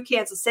to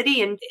Kansas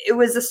City, and it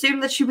was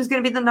assumed that she was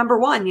going to be the number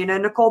 1. You know,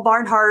 Nicole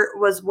Barnhart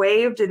was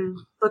waived and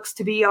looks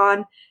to be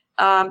on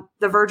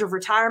the verge of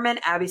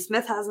retirement. Abby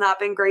Smith has not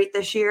been great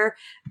this year.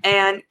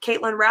 And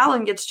Caitlin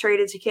Rowland gets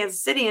traded to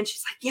Kansas City, and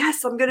she's like,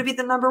 yes, I'm going to be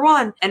the number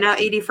 1. And now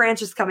AD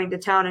France is coming to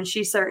town, and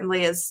she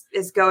certainly is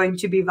going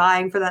to be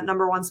vying for that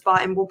number 1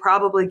 spot and will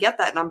probably get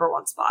that number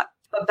 1 spot.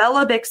 But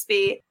Bella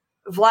Bixby,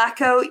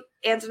 Vlatko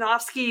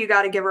Antonovsky, you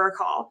got to give her a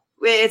call.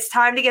 It's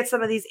time to get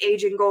some of these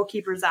aging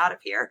goalkeepers out of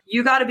here.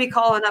 You got to be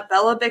calling up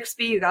Bella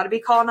Bixby. You got to be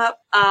calling up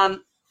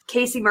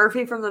Casey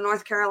Murphy from the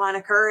North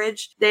Carolina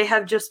Courage. They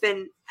have just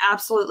been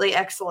absolutely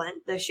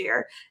excellent this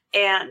year.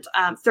 And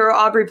throw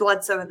Aubrey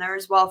Bledsoe in there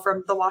as well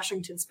from the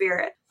Washington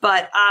Spirit.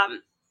 But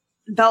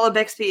Bella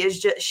Bixby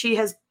she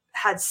has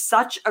had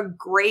such a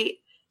great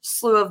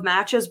slew of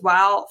matches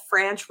while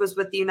France was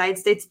with the United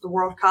States at the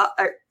World Cup,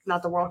 or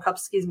not the World Cup,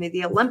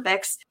 the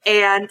Olympics.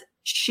 And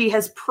she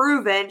has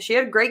proven, she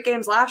had great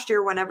games last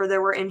year whenever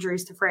there were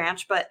injuries to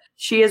France, but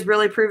she has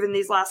really proven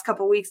these last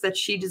couple of weeks that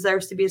she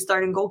deserves to be a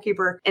starting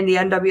goalkeeper in the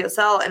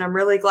NWSL. And I'm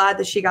really glad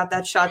that she got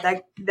that shot.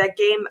 That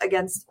game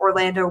against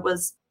Orlando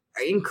was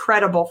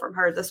incredible from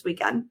her this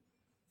weekend.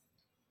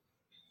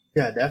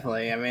 Yeah,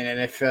 definitely. I mean, and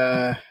if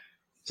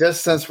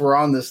just since we're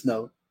on this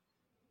note,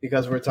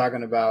 because we're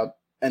talking about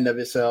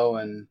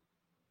NWSL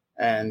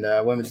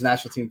and women's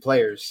national team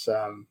players,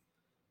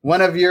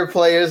 one of your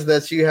players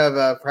that you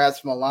have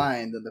perhaps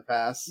maligned in the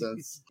past,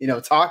 since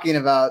talking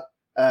about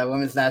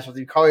women's national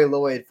team, Carly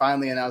Lloyd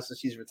finally announced that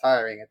she's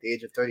retiring at the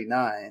age of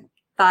 39.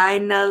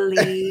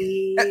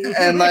 Finally,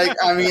 and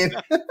I mean,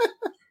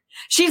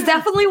 she's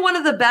definitely one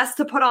of the best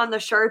to put on the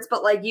shirts,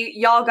 but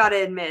y'all got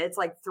to admit it's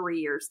like 3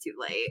 years too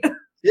late.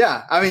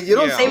 Yeah, I mean, you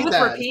don't see that,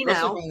 especially from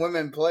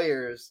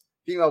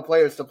female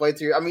players to play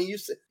through. I mean, you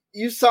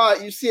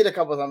see it a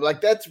couple of times.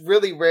 Like, that's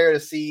really rare to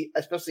see,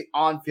 especially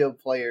on-field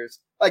players.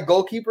 Like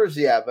goalkeepers,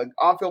 yeah, but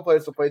on-field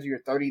players to play through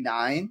your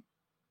 39,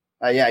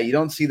 yeah, you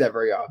don't see that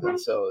very often.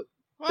 So,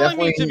 well, I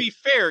mean, to be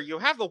fair, you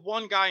have the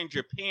one guy in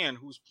Japan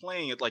who's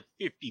playing at like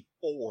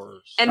 54.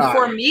 And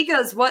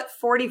Formiga's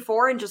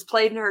 44 and just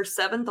played in her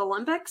 7th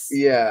Olympics.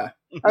 Yeah,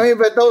 I mean,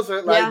 but those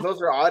are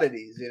those are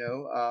oddities,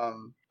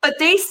 But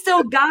they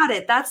still got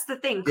it. That's the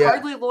thing. Yeah.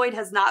 Carly Lloyd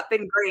has not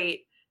been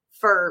great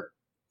for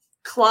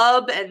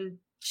club, and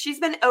she's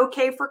been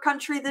okay for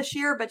country this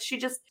year, but she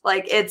just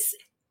it's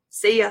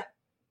see ya.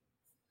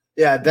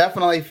 Yeah, it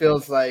definitely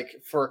feels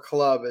like for a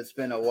club it's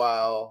been a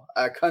while.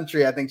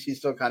 Country, I think she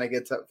still kind of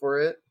gets up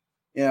for it,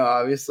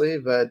 obviously,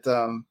 but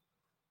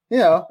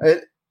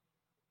it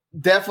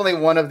definitely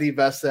one of the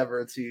best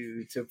ever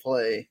to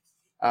play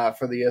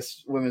for the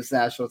U.S. women's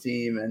national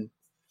team. And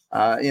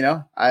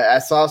I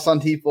saw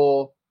some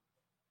people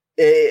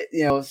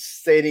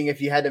stating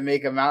if you had to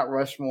make a Mount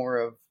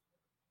Rushmore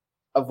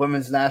of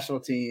women's national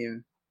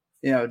team,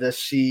 does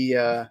she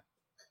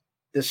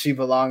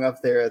belong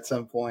up there at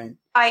some point?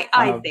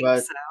 I think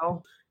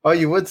so. Oh,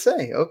 you would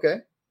say? Okay.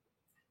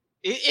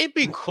 It'd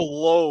be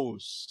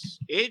close.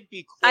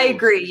 I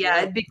agree.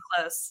 Yeah, it'd be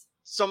close.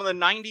 Some of the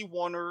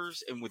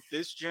 91ers, and with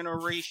this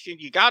generation,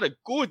 you got a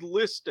good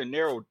list to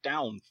narrow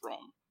down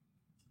from.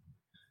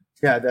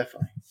 Yeah,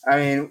 definitely.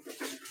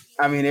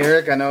 I mean,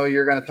 Eric, I know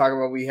you're going to talk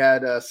about, we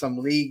had some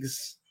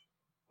leagues.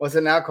 What's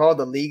it now called?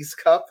 The Leagues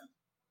Cup?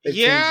 They've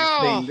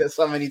changed this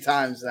thing so many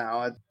times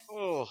now.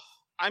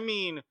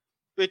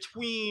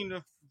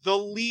 Between the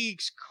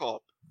Leagues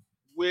Cup,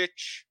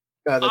 which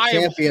the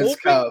Champions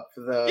Cup.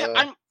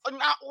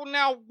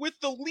 Now with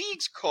the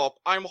Leagues Cup,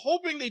 I'm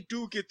hoping they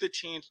do get the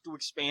chance to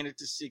expand it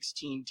to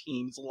 16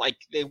 teams like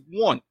they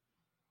want.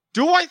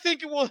 Do I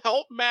think it will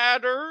help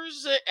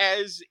matters,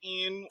 as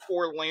in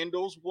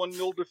Orlando's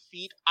 1-0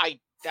 defeat? I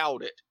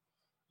doubt it.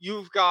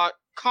 You've got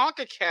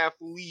CONCACAF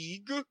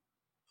League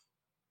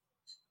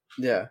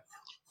Yeah.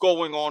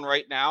 going on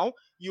right now.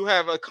 You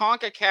have a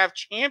CONCACAF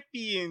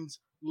Champions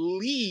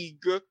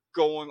League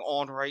going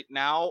on right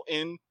now.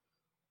 And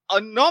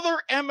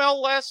another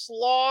MLS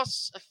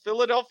loss,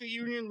 Philadelphia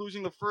Union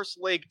losing the first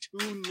leg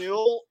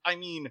 2-0. I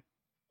mean,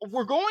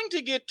 we're going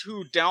to get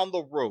to down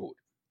the road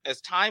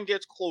as time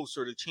gets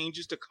closer to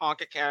changes to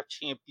CONCACAF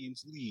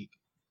Champions League,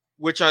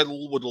 which I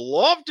would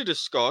love to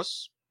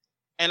discuss,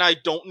 and I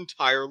don't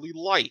entirely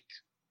like.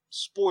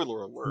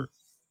 Spoiler alert.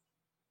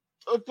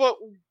 But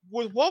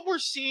with what we're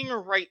seeing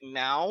right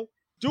now,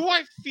 do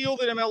I feel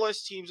that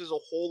MLS teams as a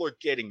whole are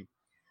getting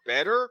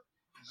better?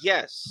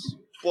 Yes.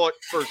 But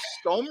for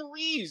some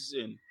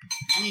reason,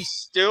 we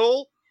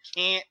still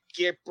can't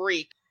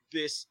break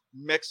this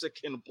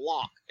Mexican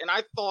block. And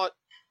I thought,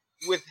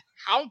 with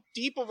how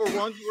deep of a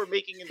run you were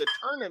making in the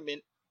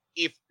tournament,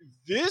 if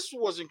this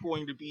wasn't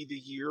going to be the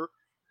year,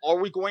 are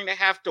we going to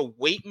have to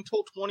wait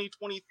until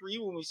 2023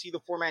 when we see the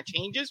format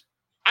changes?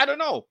 I don't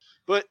know.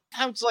 But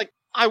it's like,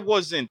 I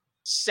wasn't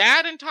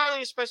sad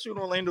entirely, especially in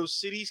Orlando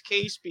City's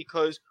case,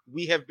 because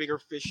we have bigger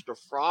fish to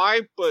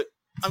fry, but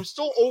I'm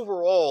still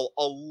overall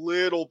a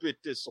little bit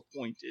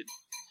disappointed.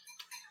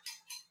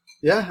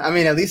 Yeah, I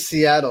mean, at least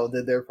Seattle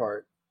did their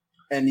part.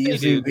 And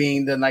usually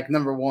being the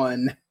number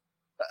one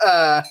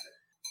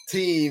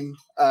team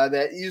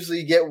that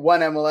usually get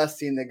one MLS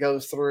team that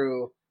goes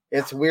through.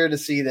 It's weird to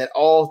see that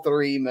all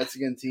three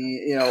Mexican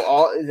teams,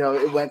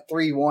 it went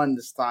 3-1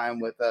 this time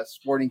with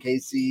Sporting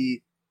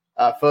KC,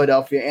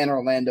 Philadelphia, and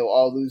Orlando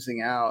all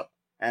losing out.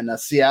 And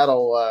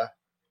Seattle,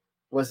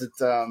 was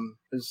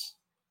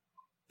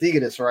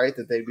Digadis, right,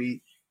 that they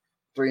beat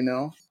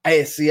 3-0?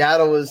 Hey,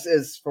 Seattle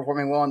is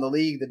performing well in the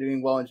league. They're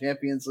doing well in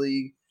Champions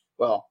League.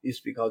 Well, used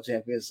to be called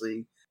Champions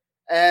League.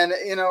 And,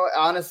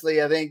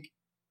 honestly, I think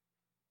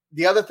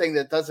the other thing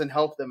that doesn't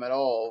help them at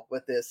all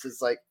with this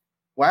is,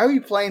 why are we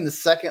playing the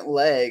second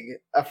leg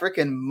a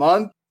freaking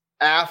month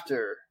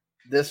after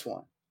this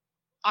one?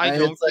 I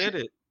don't get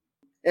it.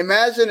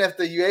 Imagine if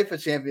the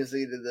UEFA Champions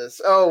League did this.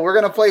 Oh, we're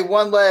going to play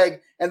one leg,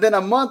 and then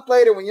a month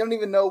later, when you don't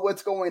even know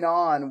what's going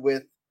on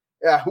with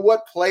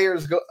what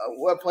players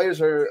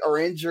are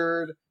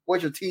injured,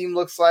 what your team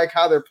looks like,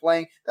 how they're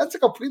playing, that's a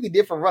completely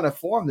different run of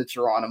form that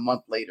you're on a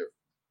month later.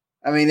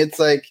 I mean, it's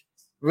like,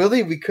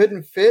 really, we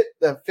couldn't fit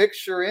the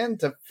fixture in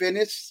to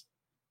finish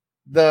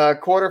the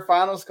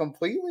quarterfinals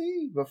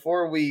completely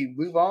before we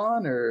move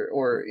on,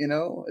 or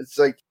it's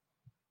like,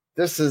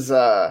 this is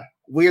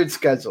weird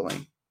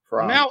scheduling.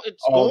 Now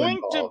it's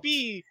going to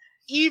be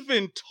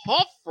even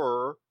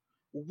tougher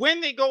when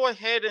they go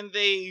ahead and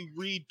they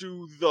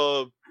do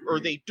the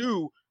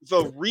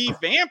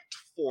revamped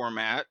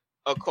format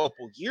a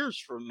couple years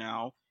from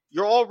now.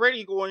 You're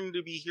already going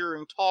to be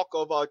hearing talk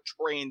of a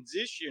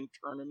transition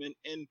tournament,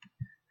 and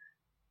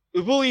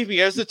believe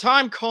me, as the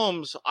time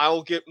comes,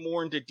 I'll get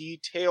more into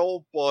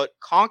detail, but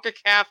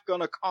CONCACAF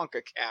gonna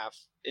CONCACAF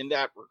in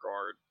that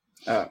regard.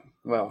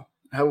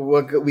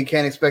 We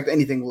can't expect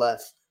anything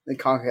less than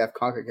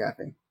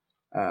CONCACAFing,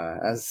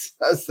 as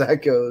that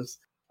goes.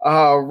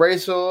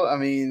 Rachel, I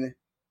mean,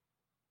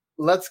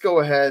 let's go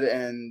ahead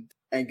and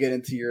get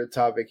into your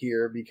topic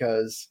here,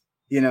 because,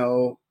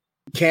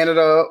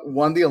 Canada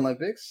won the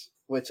Olympics,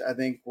 which I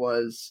think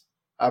was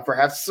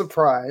perhaps a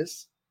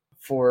surprise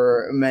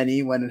for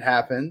many when it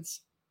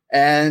happens.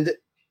 And,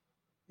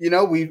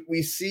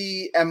 we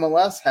see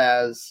MLS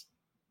has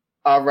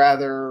a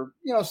rather,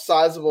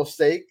 sizable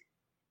stake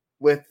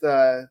with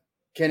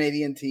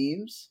Canadian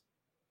teams.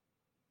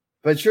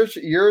 But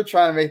you're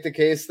trying to make the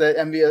case that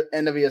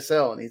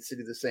NWSL needs to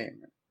do the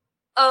same.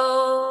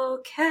 Oh,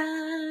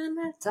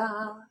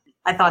 Canada.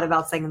 I thought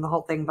about singing the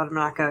whole thing, but I'm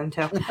not going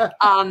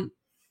to.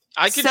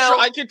 I can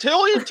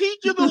tell you, teach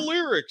you the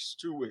lyrics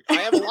to it.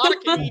 I have a lot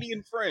of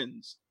Canadian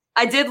friends.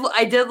 I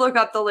did look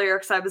up the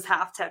lyrics. I was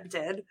half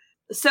tempted.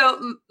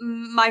 So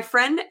my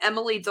friend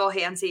Emily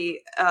Dulhanty,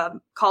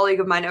 colleague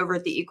of mine over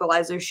at The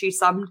Equalizer, she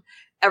summed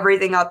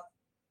everything up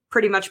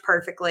pretty much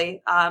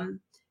perfectly.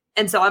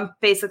 And so I'm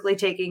basically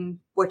taking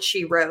what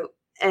she wrote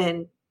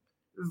and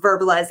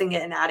verbalizing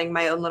it and adding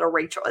my own little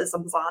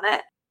Rachel-isms on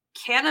it.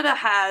 Canada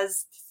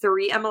has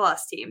 3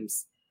 MLS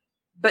teams,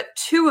 but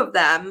 2 of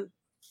them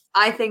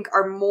I think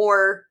are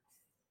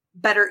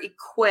better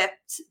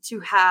equipped to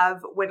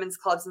have women's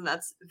clubs, and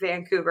that's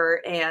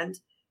Vancouver and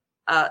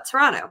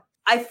Toronto.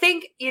 I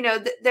think,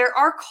 there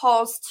are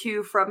calls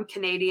too from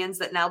Canadians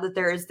that now that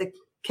there is the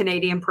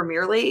Canadian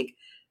Premier League,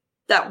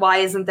 that why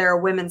isn't there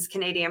a women's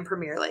Canadian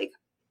Premier League?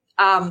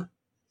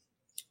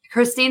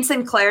 Christine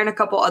Sinclair and a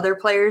couple other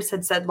players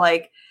had said,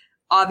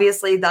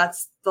 obviously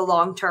that's the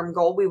long-term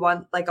goal. We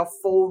want a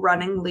full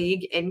running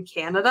league in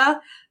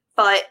Canada,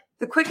 but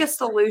the quickest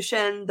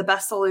solution, the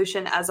best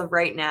solution as of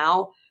right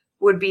now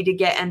would be to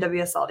get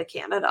NWSL to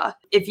Canada.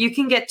 If you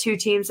can get 2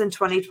 teams in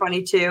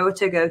 2022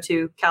 to go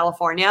to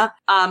California,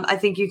 I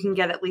think you can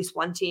get at least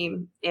 1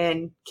 team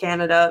in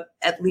Canada,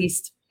 at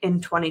least in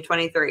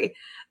 2023.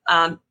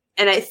 And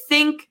I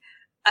think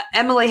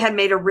Emily had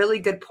made a really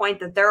good point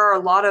that there are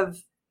a lot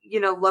of,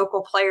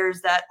 local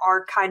players that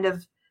are kind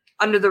of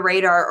under the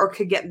radar or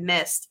could get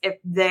missed if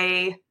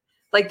they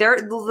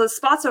the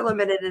spots are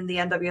limited in the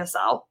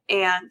NWSL,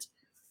 and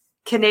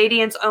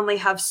Canadians only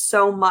have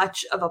so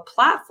much of a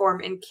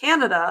platform in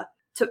Canada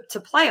to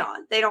play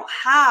on. They don't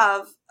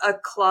have a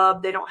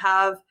club. They don't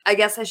have, I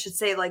guess I should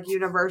say, like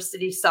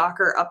university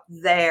soccer up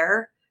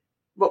there.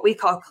 What we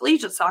call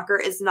collegiate soccer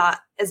is not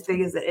as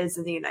big as it is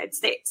in the United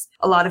States.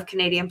 A lot of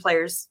Canadian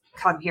players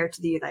come here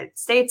to the United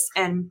States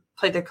and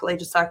play their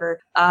collegiate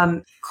soccer.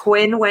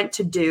 Quinn went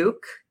to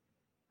Duke.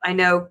 I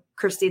know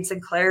Christine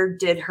Sinclair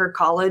did her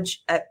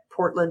college at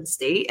Portland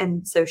State,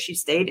 and so she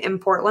stayed in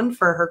Portland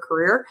for her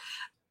career.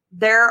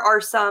 There are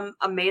some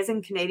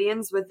amazing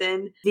Canadians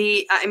within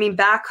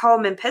back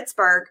home in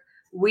Pittsburgh,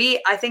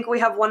 I think we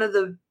have one of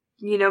the,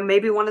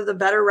 maybe one of the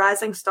better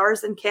rising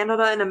stars in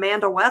Canada, and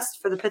Amanda West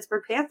for the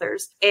Pittsburgh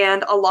Panthers.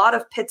 And a lot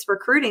of Pitt's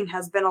recruiting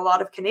has been a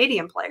lot of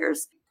Canadian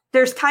players.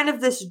 There's kind of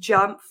this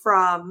jump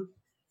from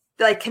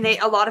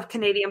a lot of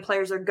Canadian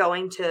players are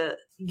going to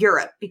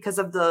Europe because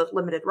of the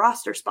limited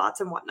roster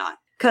spots and whatnot.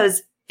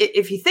 Because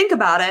if you think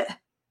about it,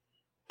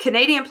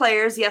 Canadian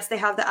players, yes, they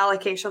have the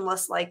allocation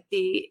list like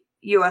the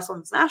U.S.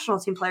 women's national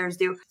team players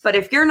do. But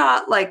if you're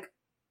not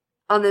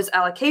on those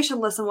allocation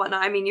lists and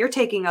whatnot, you're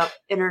taking up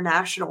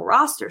international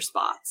roster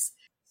spots.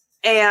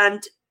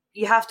 And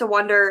you have to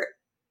wonder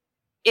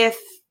if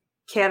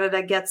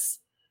Canada gets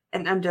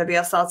an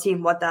NWSL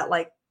team, what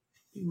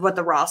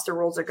the roster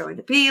rules are going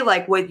to be.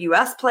 Would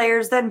U.S.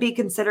 players then be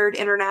considered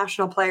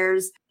international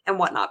players and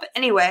whatnot? But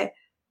anyway,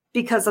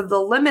 because of the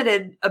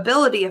limited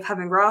ability of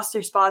having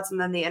roster spots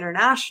and then the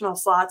international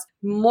slots,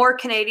 more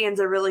Canadians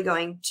are really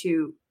going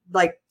to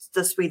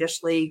the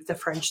Swedish league, the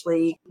French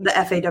league, the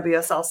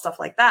FAWSL, stuff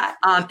like that.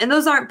 And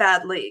those aren't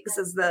bad leagues,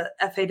 as the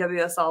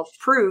FAWSL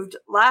proved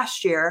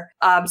last year.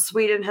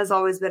 Sweden has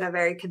always been a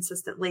very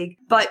consistent league,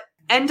 but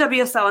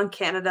NWSL in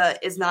Canada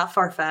is not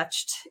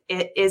far-fetched.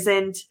 It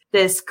isn't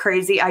this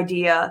crazy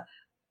idea.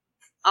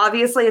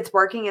 Obviously, it's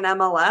working in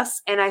MLS.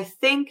 And I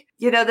think,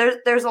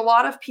 there's a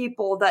lot of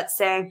people that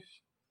say,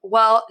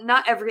 well,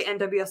 not every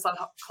NWSL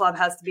club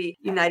has to be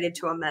united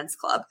to a men's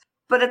club.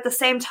 But at the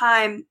same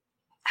time,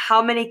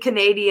 how many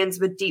Canadians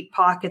with deep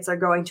pockets are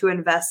going to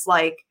invest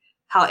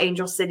how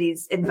Angel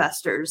City's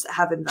investors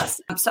have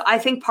invested? So I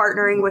think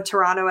partnering with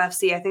Toronto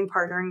FC, I think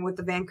partnering with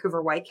the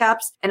Vancouver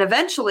Whitecaps, and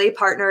eventually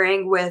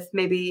partnering with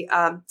maybe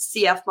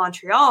CF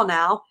Montreal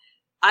now,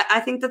 I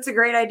think that's a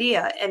great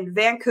idea. And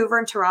Vancouver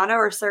and Toronto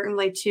are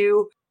certainly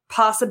two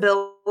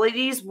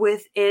possibilities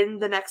within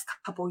the next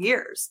couple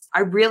years. I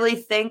really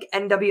think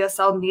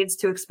NWSL needs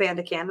to expand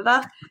to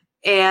Canada.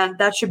 And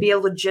that should be a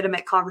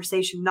legitimate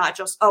conversation, not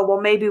just, oh, well,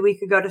 maybe we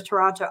could go to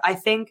Toronto. I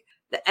think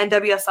the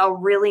NWSL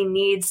really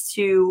needs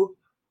to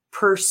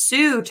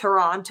pursue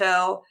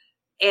Toronto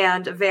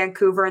and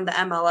Vancouver and the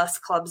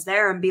MLS clubs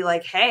there and be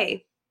like,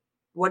 hey,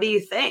 what do you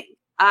think?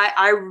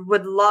 I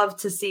would love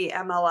to see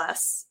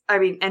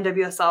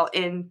NWSL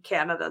in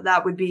Canada.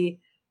 That would be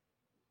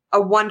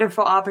a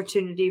wonderful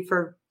opportunity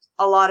for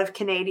a lot of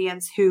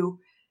Canadians who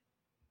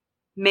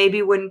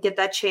maybe wouldn't get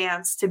that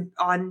chance to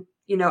on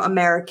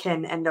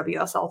American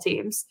NWSL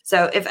teams.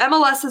 So if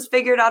MLS has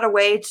figured out a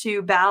way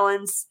to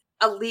balance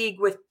a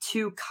league with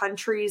two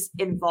countries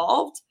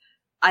involved,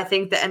 I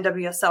think the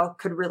NWSL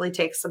could really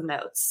take some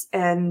notes.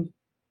 And,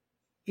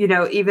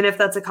 even if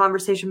that's a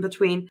conversation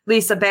between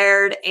Lisa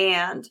Baird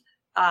and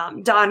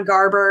Don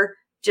Garber,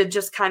 to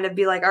just kind of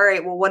be like, all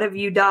right, well, what have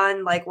you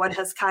done? What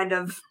has kind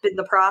of been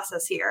the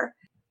process here?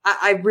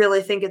 I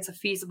really think it's a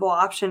feasible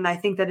option. I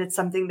think that it's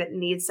something that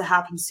needs to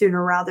happen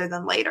sooner rather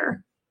than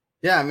later.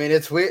 Yeah,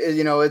 it's weird.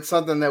 It's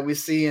something that we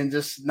see in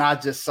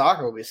not just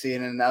soccer. We see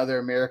it in other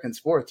American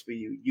sports where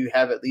you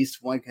have at least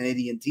one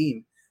Canadian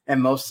team,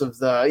 and most of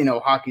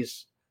the,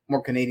 hockey's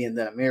more Canadian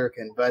than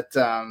American. But,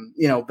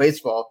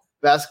 baseball,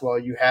 basketball,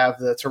 you have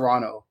the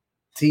Toronto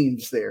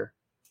teams there.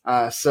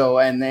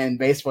 And then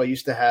baseball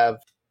used to have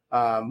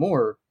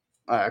more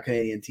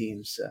Canadian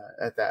teams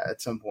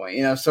at some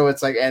point, so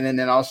it's and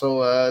then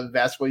also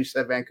basketball used to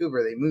have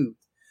Vancouver. They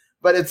moved,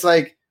 but it's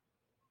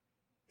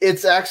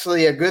it's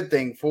actually a good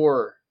thing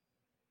for,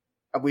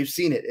 we've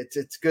seen it.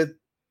 It's good.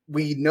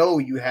 We know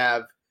you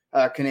have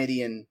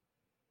Canadian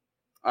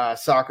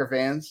soccer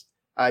fans.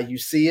 You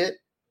see it.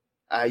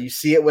 You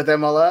see it with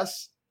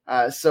MLS.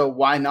 So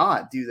why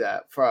not do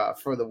that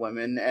for the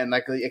women? And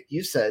like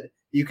you said,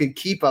 you could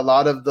keep a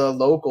lot of the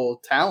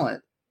local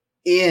talent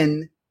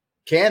in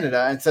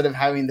Canada instead of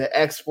having to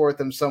export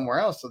them somewhere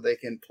else so they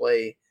can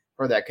play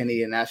for that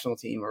Canadian national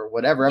team or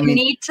whatever. You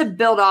need to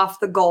build off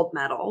the gold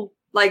medal.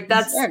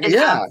 That's exactly,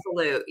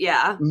 absolute,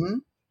 yeah. Mm-hmm.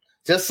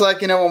 Just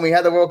when we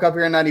had the World Cup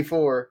here in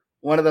 '94,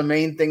 one of the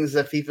main things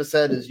that FIFA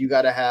said is you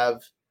got to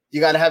have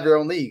your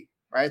own league,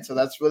 right? So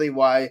that's really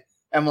why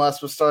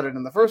MLS was started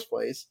in the first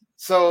place.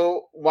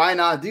 So why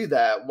not do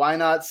that? Why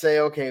not say,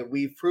 okay,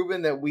 we've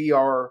proven that we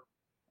are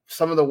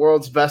some of the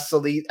world's best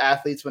elite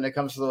athletes when it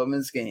comes to the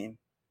women's game.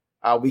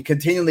 We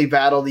continually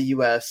battle the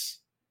U.S.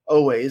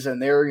 always,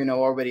 and they're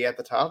already at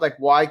the top.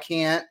 Why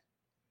can't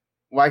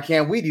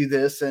we do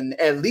this and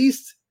at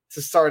least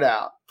to start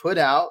out, put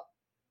out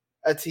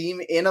a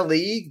team in a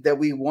league that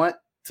we want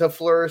to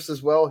flourish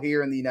as well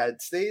here in the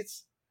United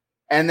States.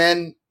 And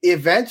then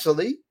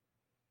eventually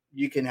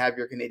you can have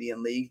your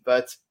Canadian league.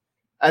 But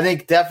I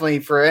think definitely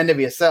for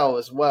NWSL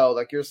as well,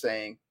 like you're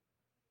saying,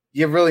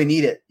 you really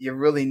need it. You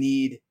really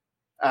need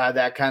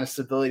that kind of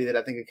stability that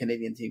I think a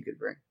Canadian team could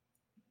bring.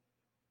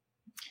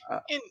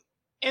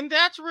 And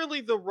that's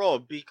really the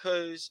rub,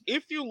 because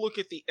if you look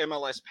at the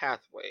MLS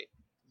pathway,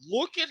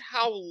 look at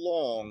how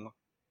long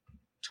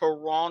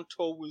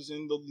Toronto was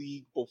in the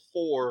league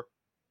before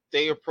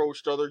they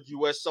approached other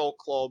USL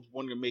clubs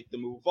wanting to make the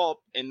move up,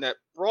 and that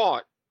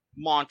brought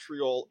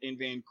Montreal and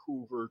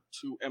Vancouver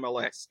to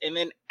MLS. And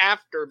then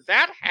after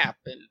that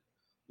happened,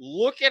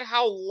 look at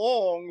how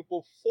long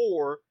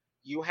before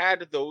you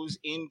had those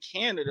in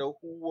Canada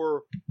who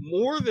were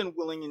more than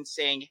willing and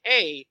saying,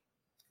 hey,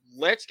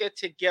 let's get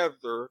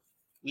together.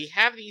 We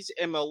have these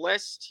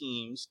MLS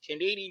teams,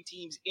 Canadian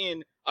teams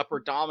in a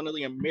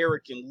predominantly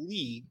American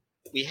league.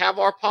 We have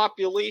our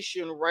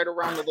population right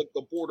around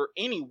the border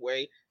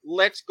anyway.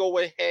 Let's go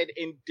ahead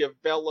and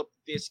develop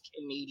this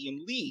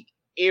Canadian league.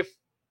 If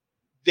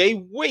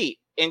they wait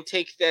and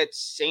take that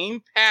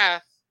same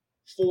path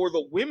for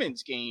the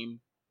women's game,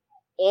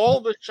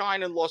 all the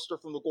shine and luster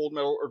from the gold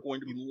medal are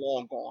going to be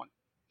long gone.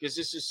 Because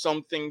this is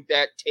something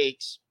that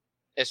takes,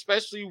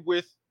 especially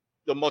with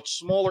the much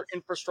smaller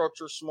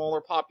infrastructure,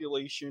 smaller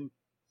population,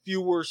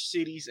 fewer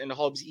cities and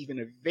hubs even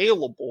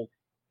available,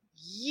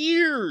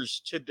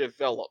 years to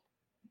develop.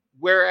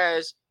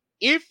 Whereas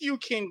if you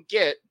can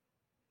get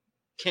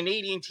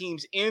Canadian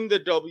teams in the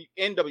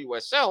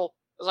NWSL,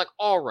 it's like,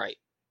 all right,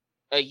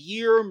 a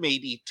year,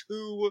 maybe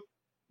two,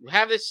 you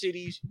have the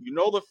cities, you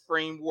know the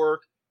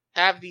framework,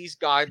 have these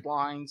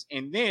guidelines,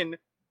 and then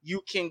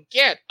you can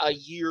get a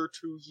year,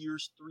 2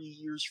 years, 3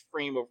 years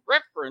frame of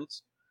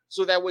reference.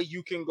 So that way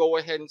you can go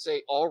ahead and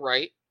say, all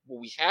right, well,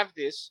 we have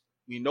this.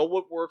 We know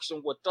what works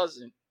and what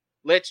doesn't.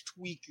 Let's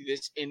tweak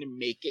this and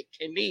make it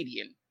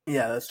Canadian.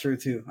 Yeah, that's true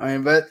too. I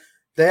mean, but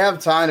they have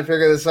time to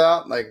figure this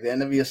out. Like the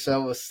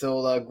NWSL is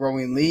still a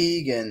growing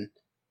league, and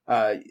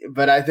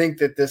but I think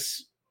that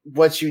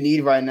what you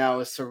need right now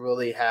is to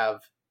really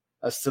have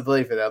a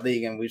stability for that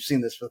league, and we've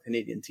seen this with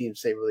Canadian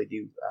teams. They really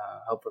do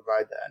help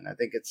provide that, and I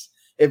think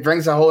it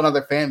brings a whole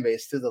other fan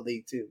base to the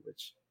league too,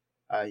 which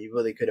you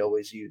really could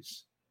always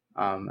use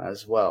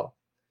as well.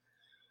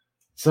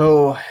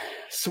 So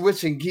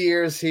switching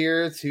gears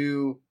here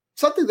to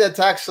something that's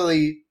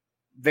actually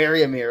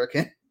very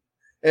American,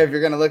 if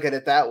you're going to look at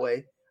it that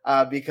way,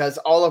 because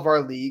all of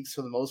our leagues,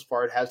 for the most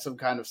part, have some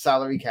kind of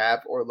salary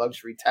cap or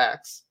luxury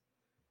tax.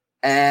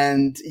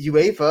 And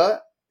UEFA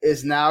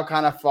is now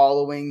kind of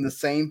following the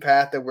same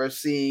path that we're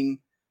seeing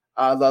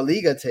La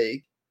Liga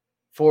take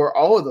for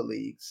all of the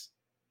leagues.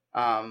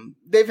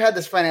 They've had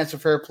this financial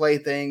fair play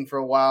thing for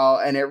a while,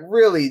 and it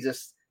really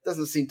just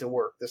doesn't seem to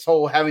work. This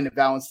whole having to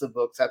balance the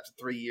books after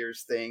 3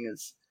 years thing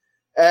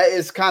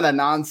is kind of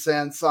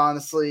nonsense,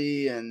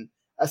 honestly. And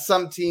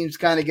some teams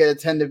kind of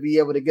tend to be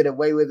able to get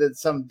away with it.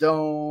 Some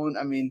don't.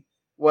 I mean,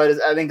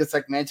 I think it's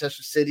like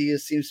Manchester City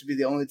seems to be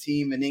the only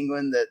team in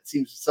England that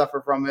seems to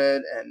suffer from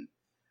it. And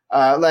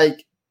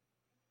like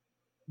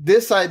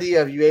this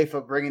idea of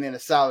UEFA bringing in a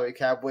salary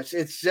cap, which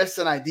it's just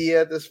an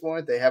idea at this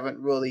point. They haven't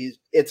really,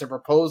 it's a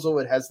proposal.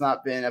 It has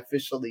not been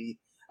officially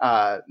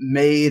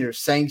made or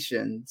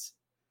sanctioned.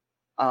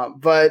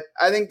 But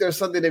I think there's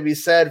something to be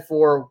said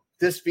for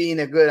this being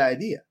a good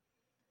idea.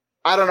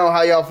 I don't know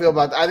how y'all feel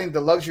about that. I think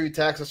the luxury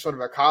tax is sort of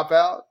a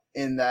cop-out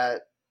in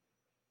that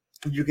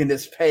you can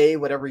just pay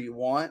whatever you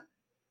want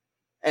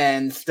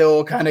and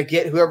still kind of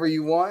get whoever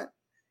you want,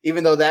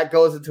 even though that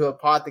goes into a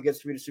pot that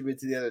gets redistributed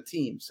to the other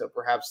teams. So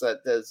perhaps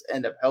that does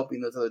end up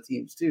helping those other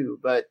teams too.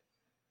 But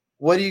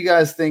what do you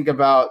guys think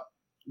about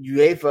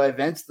UEFA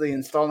eventually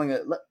installing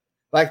it?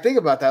 Like, think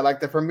about that. Like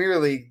the Premier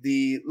League,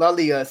 the La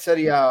Liga,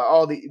 Serie A,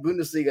 all the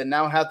Bundesliga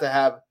now have to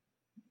have,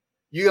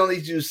 you only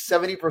use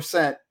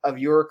 70% of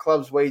your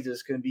club's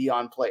wages can be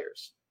on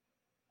players.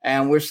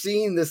 And we're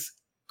seeing this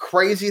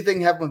crazy thing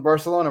happen with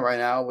Barcelona right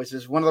now, which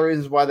is one of the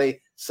reasons why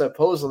they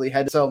supposedly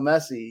had to sell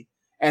Messi.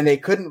 And they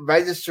couldn't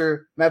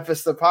register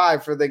Memphis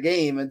Depay for the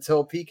game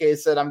until Piqué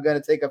said, I'm going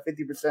to take a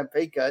 50%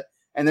 pay cut.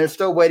 And they're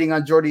still waiting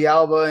on Jordi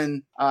Alba,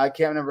 and I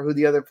can't remember who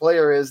the other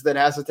player is that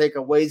has to take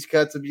a wage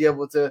cut to be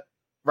able to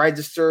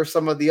register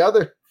some of the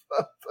other,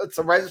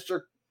 to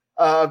register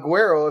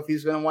Aguero if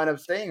he's going to wind up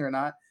staying or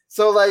not.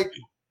 So, like,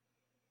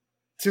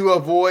 to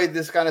avoid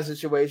this kind of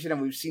situation,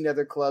 and we've seen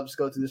other clubs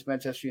go through this.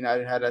 Manchester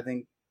United had, I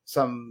think,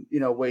 some,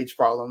 wage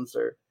problems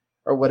or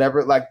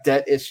whatever, like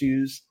debt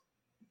issues.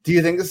 Do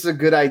you think this is a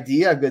good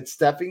idea, a good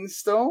stepping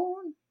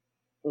stone?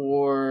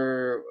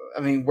 Or,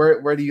 I mean,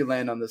 where do you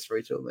land on this,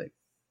 Rachel? Like,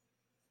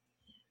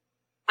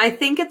 I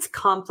think it's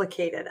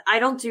complicated. I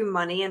don't do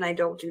money and I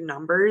don't do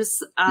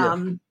numbers.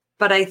 Yeah.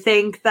 But I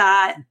think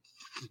that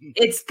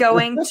it's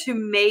going to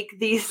make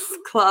these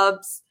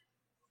clubs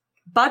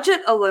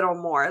budget a little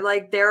more.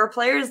 Like, there are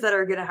players that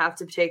are going to have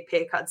to take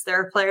pay cuts. There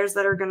are players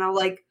that are going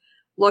to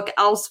look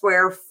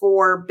elsewhere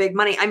for big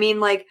money. I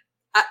mean,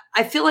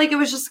 I feel like it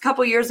was just a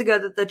couple years ago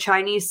that the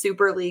Chinese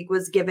Super League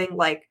was giving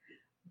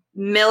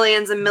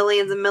millions and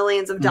millions and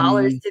millions of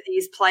dollars to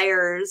these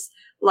players,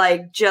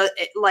 like just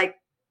like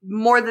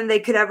more than they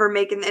could ever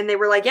make. And they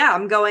were like, yeah,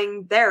 I'm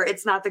going there.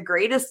 It's not the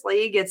greatest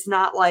league. It's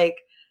not like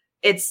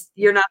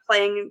you're not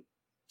playing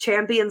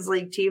Champions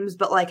League teams,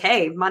 but like,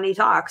 hey, money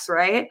talks,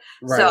 right?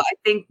 So I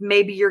think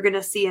maybe you're going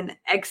to see an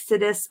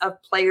exodus of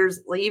players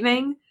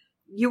leaving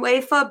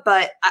UEFA,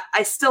 but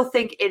I still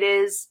think it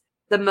is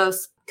the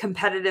most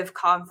competitive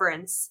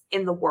conference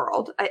in the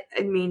world.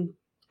 I mean,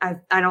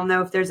 I don't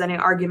know if there's any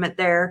argument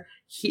there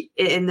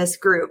in this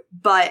group,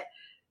 but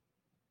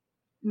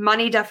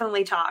money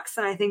definitely talks.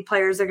 And I think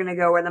players are going to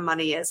go where the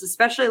money is,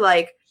 especially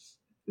like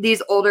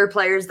these older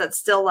players that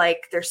still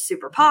like, they're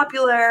super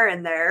popular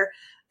and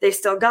they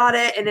still got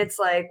it. And it's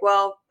like,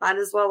 well, might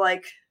as well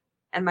like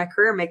end my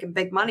career making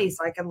big money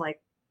so I can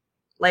like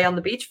lay on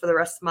the beach for the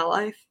rest of my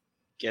life.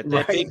 Get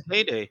that big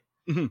payday.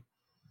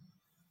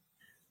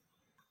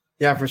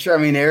 Yeah, for sure.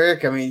 I mean,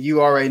 Eric,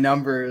 you are a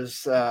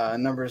numbers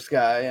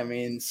guy. I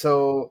mean,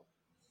 so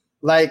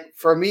like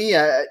for me,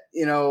 I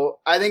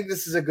think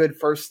this is a good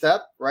first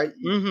step, right?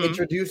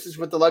 Introduce this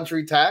with the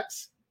luxury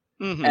tax,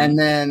 and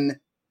then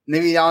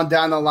maybe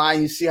down the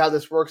line, you see how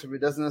this works. If it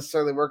doesn't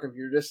necessarily work, if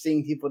you're just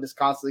seeing people just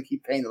constantly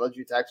keep paying the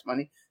luxury tax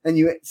money, then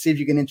you see if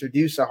you can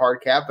introduce a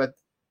hard cap. But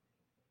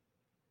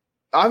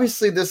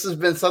obviously, this has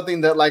been something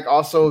that like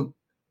also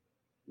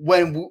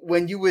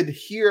when you would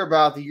hear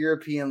about the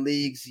European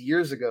leagues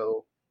years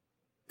ago,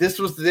 this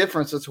was the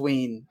difference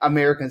between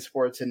American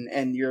sports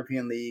and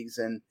European leagues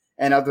and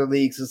other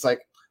leagues. It's like,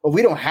 well,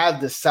 we don't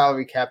have this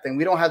salary cap thing.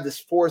 We don't have this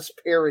forced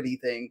parity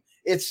thing.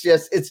 It's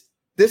just,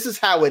 this is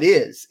how it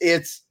is.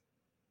 It's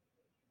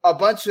a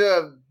bunch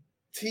of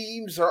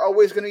teams are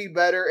always going to be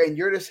better, and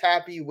you're just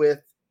happy with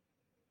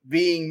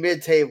being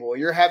mid-table.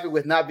 You're happy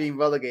with not being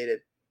relegated.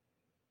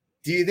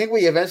 Do you think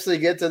we eventually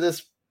get to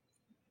this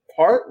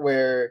part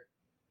where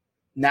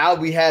now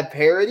we had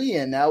parity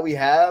and now we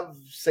have,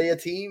 say, a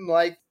team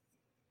like,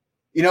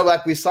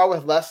 like we saw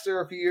with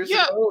Leicester a few years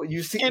ago?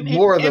 You see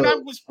more of those I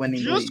was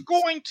winning just leagues.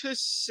 going to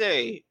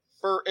say,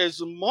 for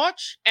as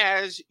much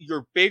as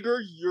your bigger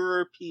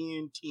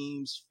European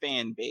teams'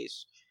 fan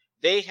base,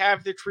 they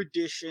have the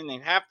tradition, they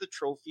have the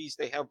trophies,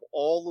 they have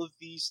all of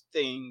these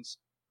things.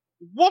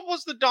 What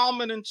was the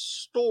dominant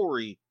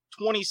story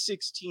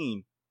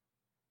 2016?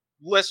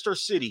 Leicester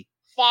City.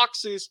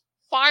 Foxes,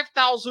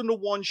 5,000 to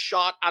 1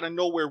 shot out of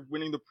nowhere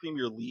winning the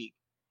Premier League.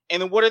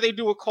 And then what do they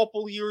do a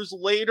couple years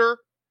later?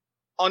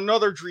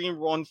 Another dream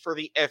run for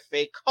the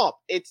FA Cup.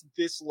 It's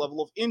this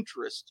level of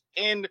interest.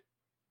 And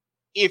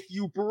if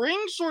you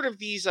bring sort of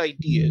these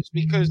ideas,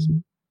 because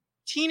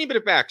teeny bit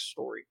of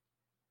backstory,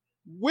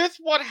 with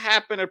what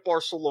happened at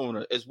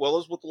Barcelona, as well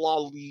as with La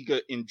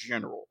Liga in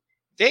general,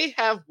 they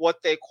have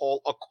what they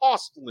call a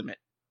cost limit,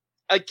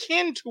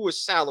 akin to a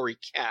salary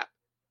cap.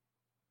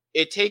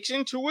 It takes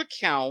into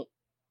account,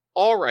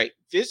 all right,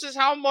 this is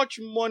how much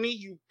money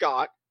you've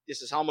got,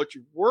 this is how much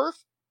you're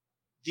worth,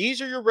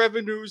 these are your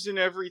revenues and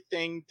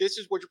everything, this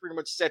is what you're pretty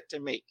much set to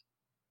make.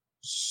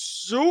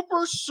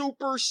 Super,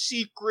 super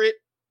secret,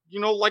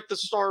 like the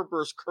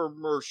Starburst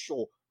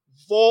commercial,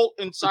 vault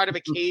inside of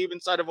a cave,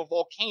 inside of a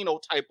volcano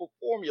type of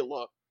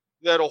formula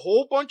that a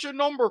whole bunch of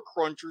number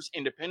crunchers,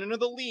 independent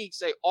of the league,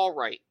 say, all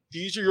right,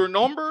 these are your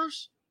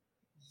numbers.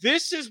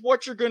 This is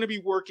what you're going to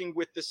be working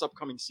with this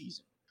upcoming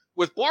season.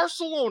 With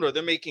Barcelona,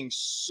 they're making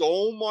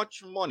so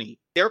much money.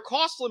 Their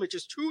cost limit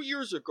just 2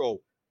 years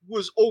ago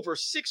was over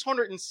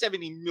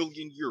 670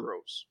 million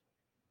euros.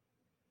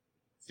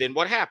 Then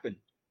what happened?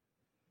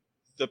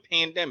 The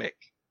pandemic.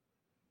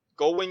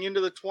 Going into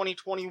the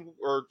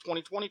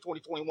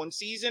 2020-2021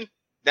 season,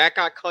 that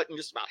got cut in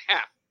just about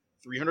half,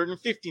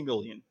 350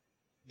 million.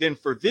 Then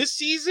for this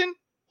season,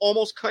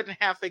 almost cut in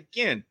half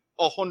again,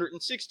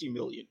 160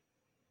 million.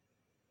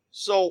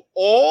 So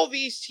all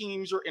these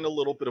teams are in a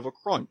little bit of a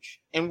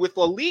crunch. And with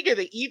La Liga,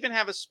 they even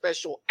have a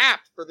special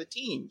app for the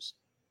teams.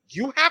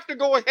 You have to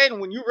go ahead and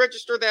when you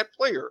register that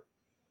player,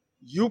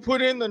 you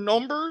put in the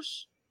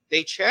numbers,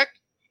 they check.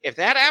 If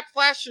that app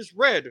flashes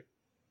red,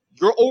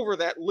 you're over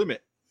that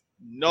limit.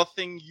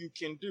 Nothing you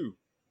can do.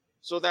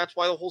 So that's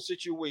why the whole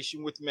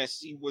situation with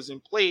Messi was in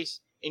place.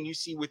 And you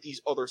see with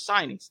these other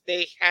signings,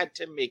 they had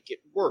to make it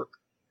work.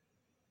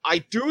 I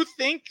do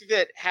think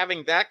that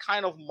having that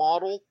kind of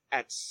model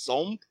at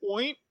some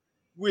point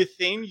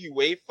within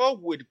UEFA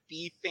would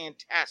be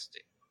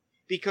fantastic.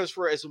 Because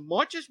for as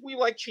much as we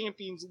like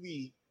Champions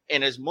League,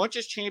 and as much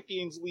as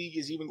Champions League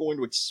is even going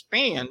to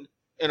expand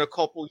in a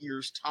couple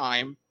years'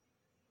 time,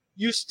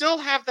 you still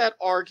have that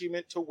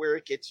argument to where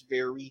it gets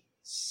very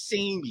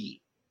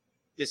samey.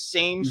 The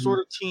same sort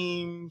of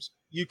teams,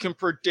 you can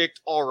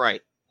predict, all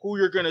right, who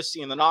you're going to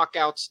see in the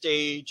knockout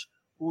stage,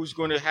 who's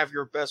going to have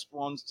your best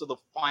runs to the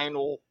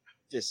final,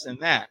 this and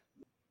that.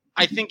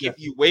 I think if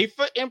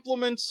UEFA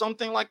implements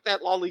something like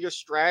that La Liga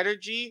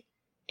strategy,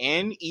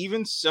 and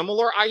even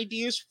similar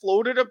ideas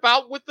floated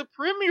about with the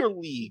Premier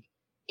League,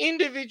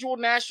 individual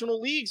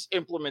national leagues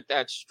implement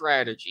that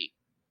strategy.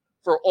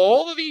 For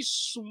all of these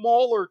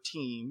smaller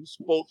teams,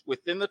 both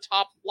within the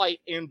top flight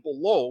and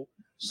below,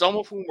 some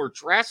of whom are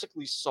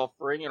drastically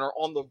suffering and are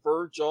on the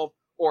verge of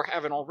or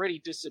haven't already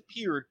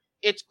disappeared,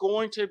 it's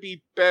going to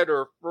be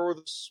better for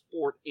the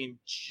sport in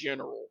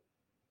general.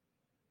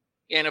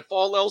 And if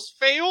all else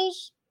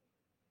fails,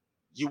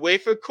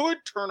 UEFA could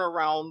turn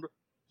around,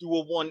 do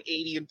a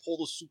 180 and pull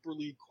the Super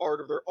League card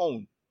of their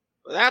own.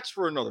 But that's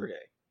for another day.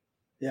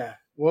 Yeah,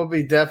 will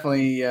be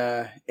definitely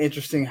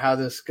interesting how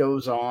this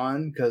goes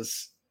on,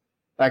 because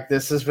like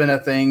this has been a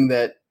thing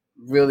that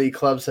really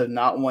clubs have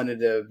not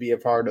wanted to be a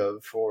part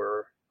of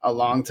for a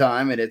long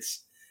time, and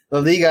it's the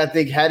league, I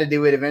think, had to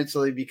do it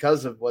eventually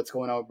because of what's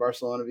going on with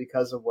Barcelona,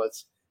 because of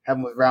what's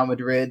happened with Real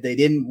Madrid. They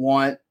didn't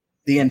want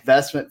the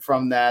investment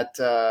from that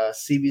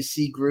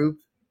CBC group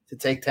to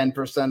take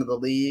 10% of the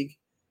league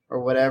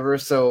or whatever.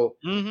 So,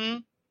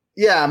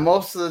 yeah,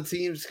 most of the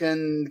teams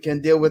can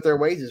deal with their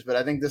wages, but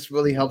I think this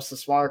really helps the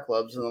smaller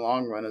clubs in the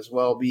long run as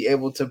well be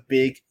able to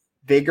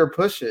bigger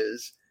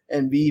pushes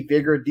and be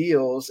bigger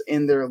deals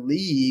in their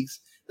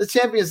leagues. The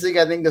Champions League,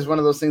 I think, is one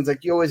of those things,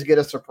 like you always get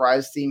a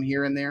surprise team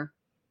here and there,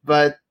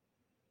 but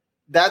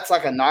that's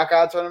like a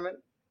knockout tournament.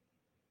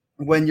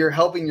 When you're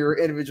helping your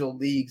individual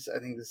leagues, I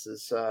think this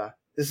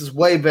is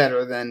way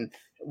better than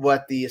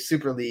what the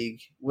Super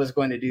League was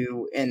going to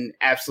do in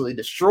absolutely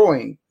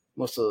destroying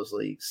most of those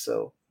leagues.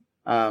 So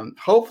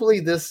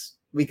hopefully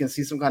we can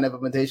see some kind of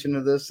implementation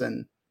of this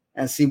and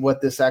see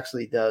what this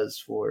actually does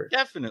for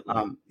definitely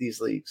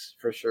these leagues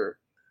for sure.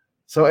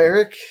 So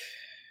Eric,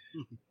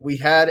 we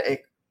had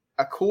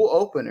a cool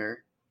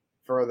opener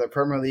for the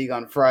Premier League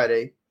on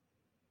Friday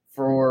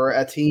for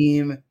a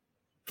team,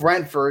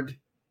 Brentford,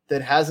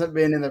 that hasn't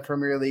been in the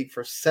Premier League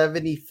for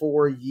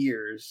 74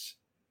 years.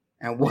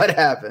 And what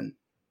happened?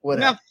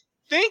 Now,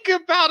 think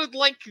about it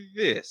like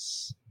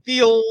this.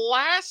 The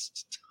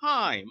last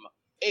time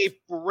a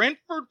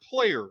Brentford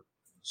player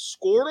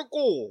scored a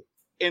goal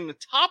in the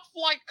top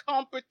flight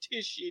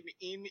competition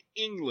in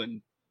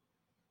England,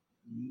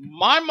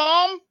 my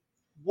mom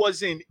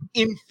was an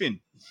infant.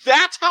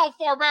 That's how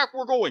far back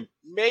we're going.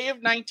 May of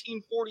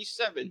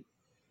 1947.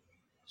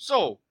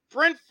 So,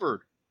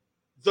 Brentford,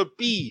 the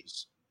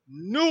Bees,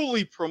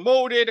 newly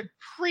promoted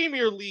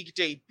Premier League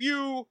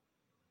debut,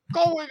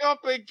 going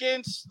up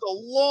against the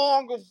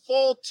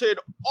long-vaulted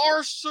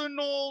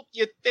Arsenal.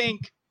 You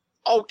think,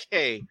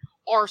 okay,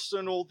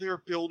 Arsenal,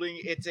 they're building,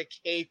 it's a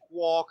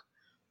cakewalk.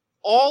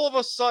 All of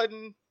a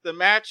sudden, the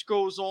match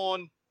goes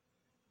on.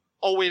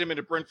 Oh, wait a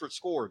minute, Brentford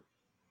scored.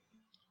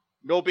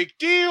 No big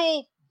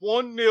deal.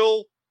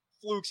 1-0.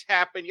 Flukes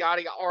happen,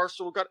 yada, yada.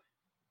 Arsenal got...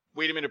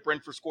 Wait a minute,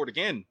 Brentford scored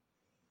again.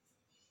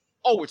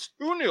 Oh, it's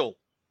 2-0.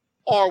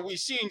 Are we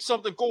seeing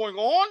something going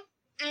on?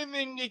 And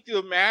then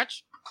the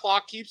match,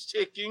 clock keeps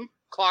ticking.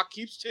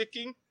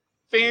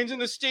 Fans in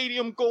the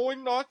stadium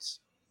going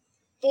nuts.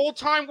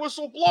 Full-time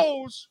whistle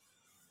blows.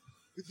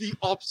 The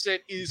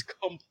upset is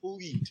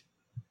complete.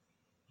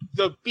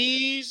 The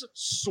Bees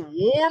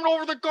swarmed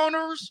over the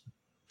Gunners.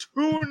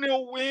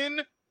 2-0 win.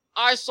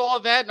 I saw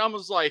that and I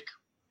was like,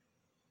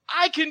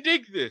 I can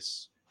dig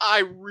this.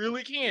 I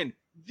really can.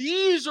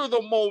 These are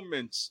the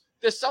moments,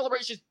 the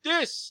celebrations.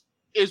 This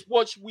is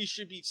what we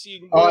should be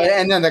seeing more. Oh,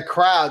 and then the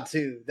crowd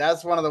too.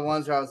 That's one of the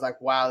ones where I was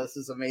like, wow, this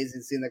is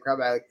amazing seeing the crowd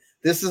back. Like,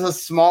 this is a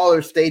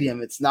smaller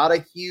stadium. It's not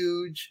a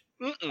huge,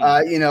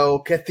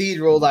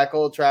 cathedral like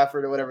Old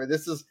Trafford or whatever.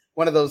 This is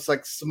one of those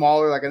like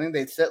smaller, like I think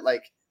they sit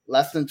like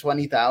less than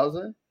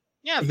 20,000.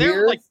 Yeah,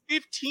 they're like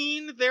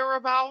 15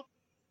 thereabout.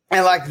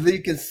 And like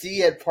you can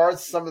see at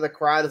parts, some of the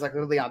crowd is like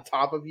literally on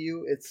top of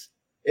you. It's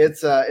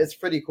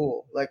pretty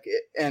cool. Like,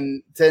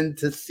 and then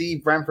to see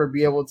Brentford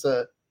be able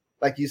to,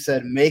 like you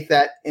said, make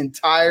that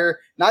entire,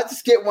 not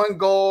just get one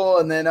goal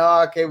and then,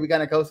 okay, we got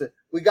to coast it.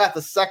 We got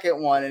the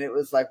second one and it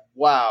was like,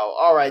 wow,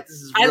 all right,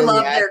 this is really I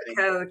love happening.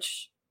 their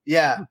coach.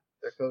 Yeah,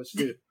 their coach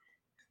too.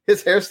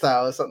 His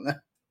hairstyle is something.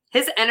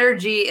 His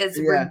energy is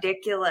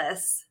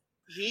ridiculous.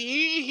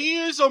 He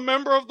is a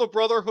member of the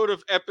Brotherhood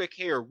of Epic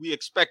Hair. We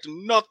expect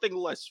nothing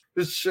less.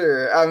 For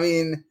sure. I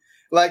mean,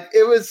 like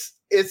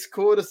it's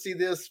cool to see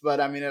this, but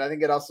I mean, I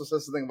think it also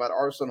says something about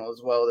Arsenal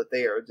as well, that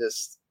they are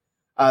just,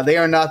 they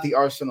are not the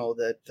Arsenal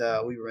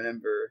that we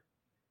remember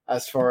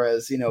as far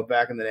as,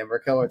 back in the day.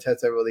 Mikel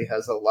Arteta really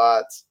has a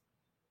lot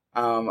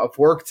of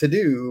work to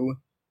do,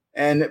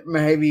 and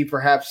maybe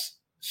perhaps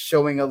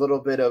showing a little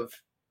bit of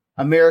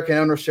American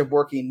ownership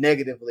working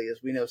negatively. As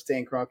we know,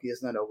 Stan Kroenke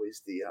is not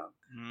always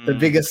the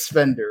biggest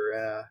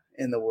spender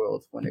in the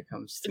world when it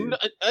comes to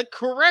a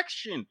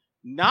correction.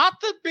 Not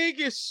the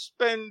biggest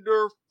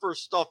spender for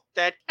stuff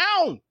that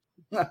counts.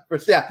 for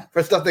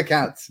stuff that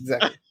counts.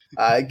 Exactly.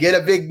 Get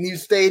a big new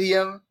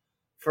stadium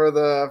for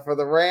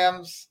the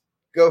Rams.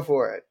 Go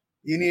for it.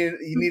 You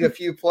need a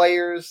few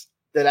players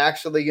that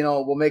actually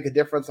will make a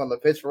difference on the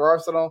pitch for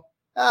Arsenal.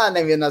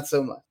 Maybe not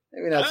so much.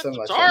 Maybe not so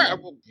much. Sorry,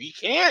 we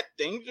can't.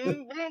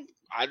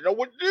 I don't know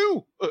what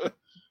to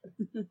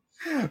do.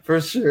 For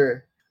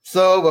sure.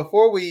 So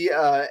before we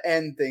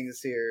end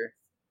things here,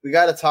 we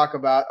got to talk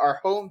about our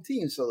home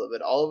teams a little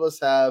bit. All of us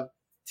have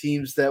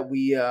teams that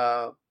we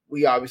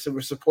obviously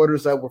were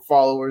supporters of, we're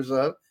followers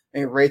of.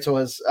 And Rachel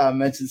has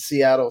mentioned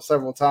Seattle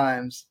several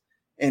times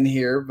in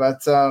here,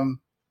 but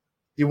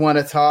you want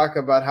to talk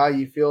about how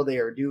you feel they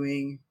are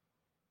doing?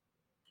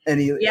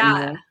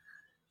 Anyone?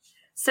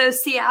 So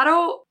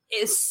Seattle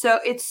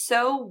it's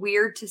so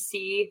weird to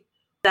see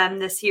them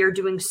this year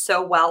doing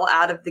so well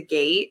out of the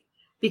gate,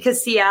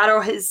 because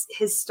Seattle has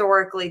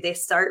historically, they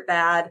start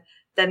bad,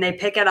 then they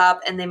pick it up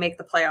and they make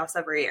the playoffs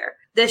every year.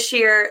 This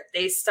year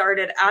they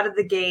started out of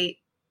the gate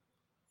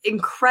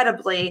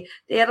incredibly.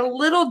 They had a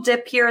little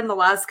dip here in the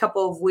last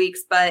couple of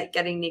weeks, but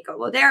getting Nico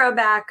Lodero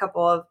back,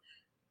 couple of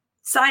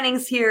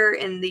signings here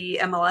in the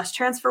MLS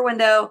transfer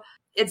window,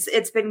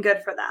 it's been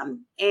good for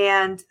them.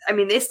 And I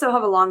mean, they still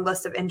have a long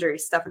list of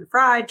injuries. Stephen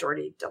Fry,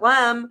 Jordy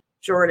Delem,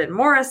 Jordan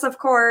Morris, of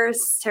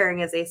course, tearing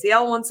his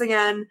ACL once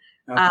again.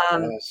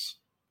 Yes.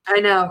 I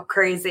know,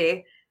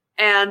 crazy.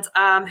 And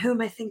who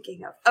am I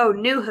thinking of? Oh,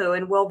 Nuhu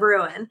and Will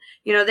Bruin.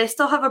 You know, they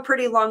still have a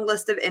pretty long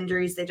list of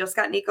injuries. They just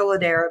got Nico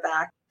Lodero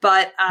back.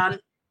 But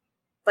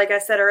like I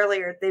said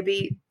earlier, they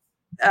beat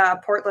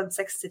Portland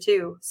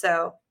 6-2.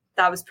 So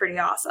that was pretty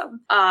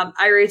awesome. I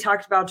already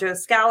talked about Joe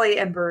Scally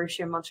and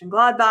Borussia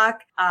Mönchengladbach.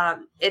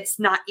 It's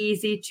not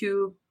easy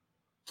to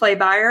play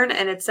Bayern,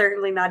 and it's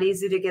certainly not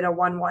easy to get a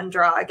 1-1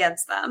 draw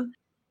against them,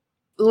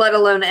 let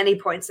alone any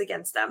points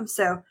against them.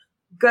 So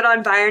good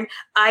on Bayern.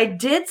 I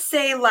did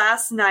say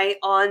last night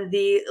on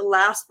the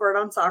Last Word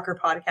on Soccer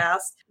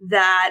podcast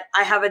that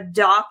I have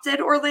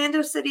adopted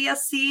Orlando City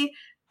SC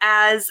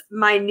as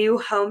my new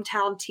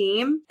hometown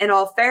team. In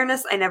all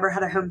fairness, I never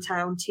had a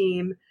hometown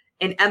team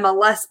in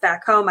MLS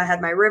back home. I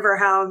had my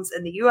Riverhounds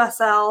in the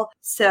USL.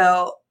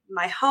 So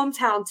my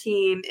hometown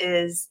team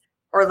is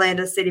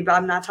Orlando City, but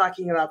I'm not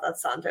talking about that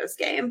Santos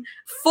game.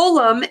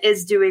 Fulham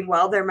is doing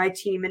well. They're my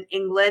team in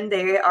England.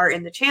 They are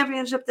in the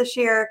championship this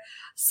year.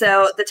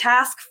 So the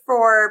task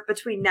for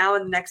between now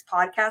and the next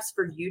podcast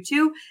for you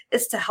two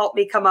is to help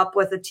me come up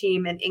with a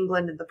team in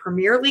England in the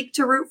Premier League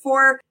to root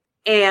for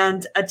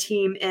and a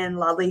team in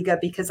La Liga,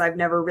 because I've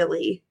never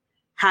really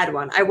had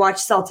one. I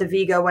watched Celta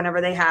Vigo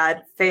whenever they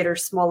had Fedor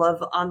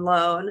Smolov on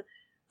loan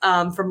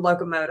from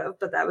Lokomotiv,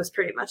 but that was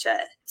pretty much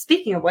it.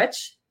 Speaking of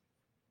which,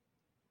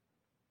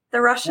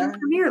 the Russian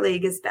Premier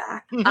League is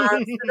back. So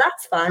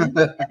that's fun.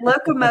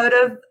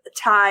 Lokomotiv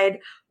tied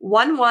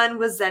 1-1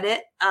 with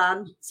Zenit,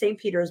 St.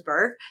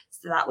 Petersburg.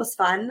 So that was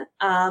fun.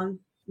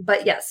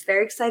 But yes,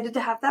 very excited to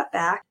have that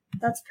back.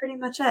 That's pretty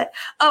much it.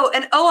 Oh,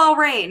 and OL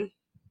Reign.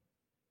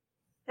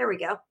 There we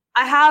go.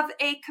 I have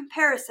a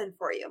comparison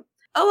for you.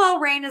 OL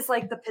Reign is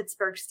like the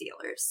Pittsburgh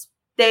Steelers.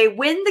 They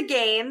win the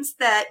games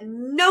that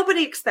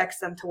nobody expects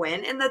them to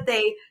win and that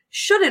they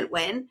shouldn't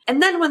win.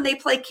 And then when they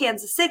play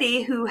Kansas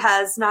City, who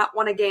has not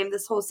won a game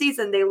this whole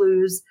season, they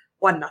lose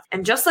 1-0.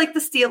 And just like the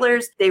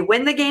Steelers, they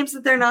win the games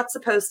that they're not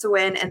supposed to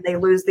win and they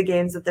lose the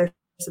games that they're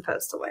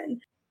supposed to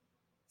win.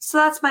 So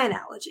that's my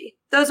analogy.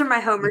 Those are my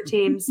homer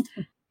teams.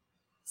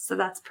 So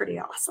that's pretty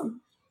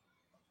awesome.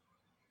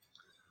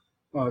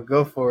 Well,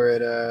 go for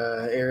it,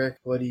 Eric.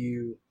 What do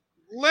you...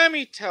 Let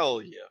me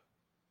tell you,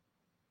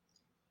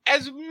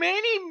 as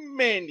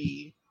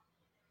many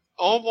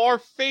of our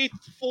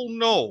faithful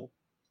know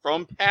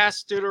from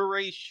past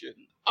iteration,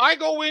 I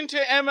go into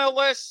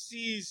MLS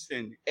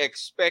season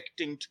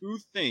expecting two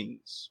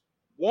things.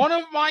 One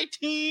of my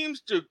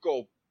teams to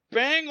go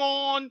bang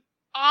on,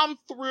 I'm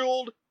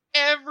thrilled,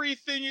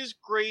 everything is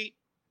great,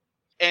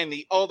 and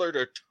the other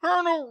to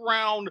turn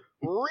around,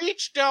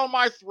 reach down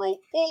my throat,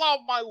 pull out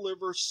my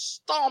liver,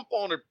 stomp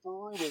on it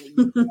brutally,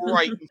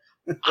 right.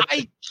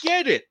 I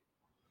get it.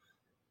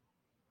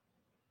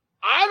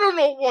 I don't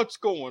know what's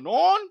going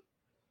on.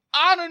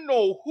 I don't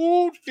know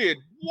who did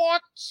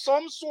what,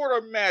 some sort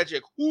of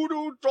magic,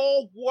 hoodoo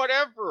doll,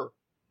 whatever.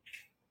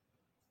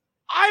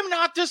 I'm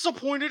not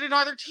disappointed in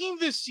either team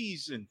this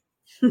season.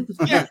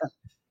 Yeah,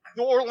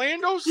 the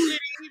Orlando City,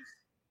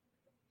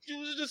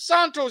 the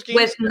Santos game.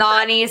 With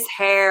Nani's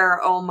hair,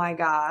 oh my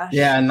gosh.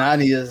 Yeah,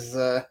 Nani is...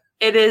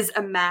 It is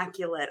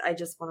immaculate. I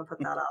just want to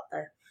put that out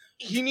there.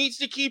 He needs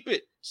to keep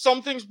it.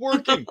 Something's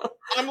working.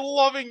 I'm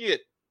loving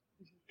it.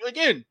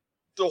 Again,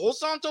 the whole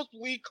Santos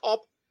League Cup,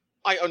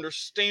 I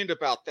understand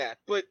about that.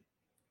 But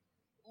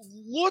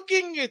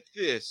looking at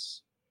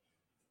this,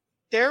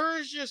 there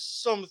is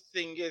just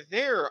something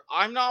there.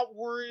 I'm not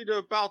worried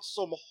about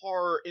some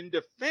horror in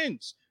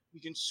defense. We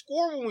can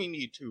score when we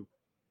need to.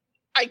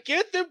 I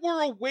get that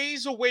we're a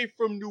ways away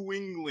from New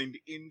England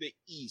in the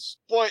East,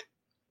 but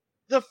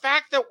the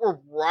fact that we're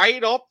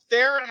right up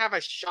there and have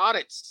a shot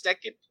at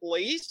second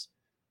place,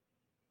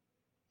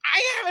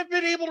 I haven't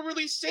been able to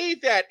really say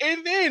that.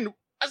 And then,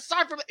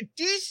 aside from that,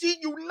 DC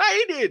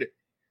United,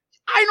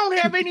 I don't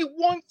have any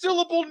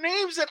one-syllable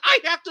names that I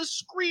have to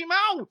scream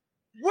out.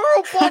 We're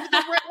above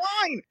the red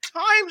line.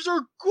 Times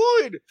are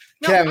good.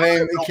 Now,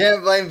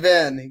 can't blame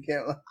Ben.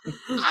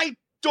 I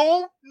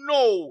don't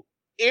know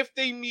if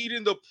they meet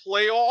in the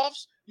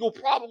playoffs. You'll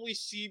probably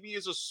see me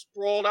as a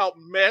sprawled-out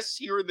mess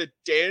here in the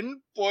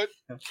den, but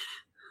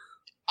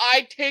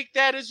I take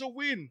that as a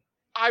win.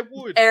 I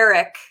would.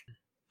 Eric,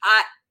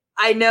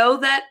 I know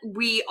that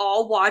we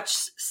all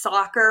watch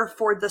soccer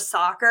for the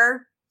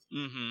soccer.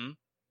 Mm-hmm.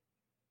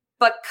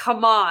 But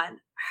come on,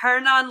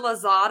 Hernan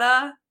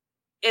Lozada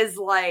is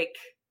like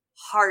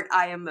heart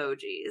eye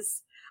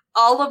emojis.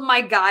 All of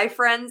my guy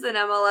friends in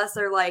MLS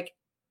are like,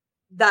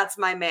 that's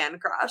my man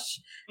crush.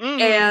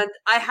 Mhm. And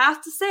I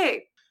have to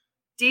say,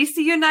 DC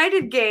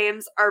United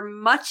games are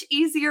much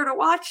easier to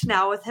watch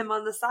now with him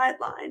on the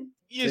sideline.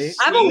 You See?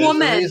 I'm a see?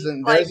 woman. There's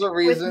like, a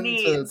reason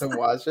with to needs.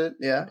 watch it.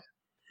 Yeah.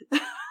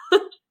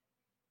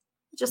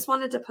 Just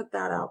wanted to put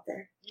that out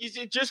there.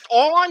 Just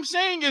all I'm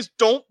saying is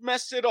don't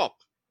mess it up.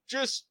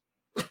 Just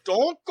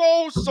don't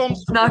go some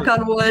Knock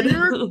on wood.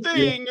 weird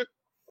thing.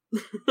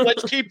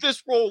 Let's keep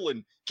this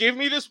rolling. Give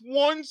me this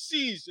one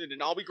season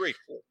and I'll be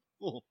grateful.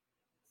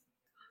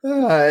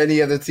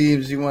 Any other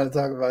teams you want to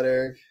talk about,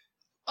 Eric?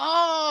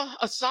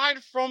 Aside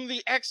from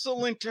the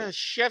excellent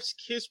chef's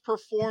kiss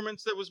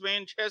performance that was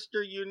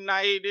Manchester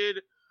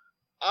United,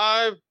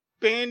 I've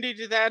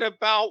bandied that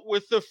about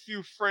with a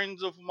few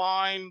friends of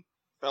mine,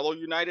 fellow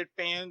United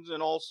fans,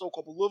 and also a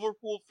couple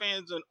Liverpool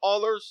fans and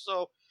others.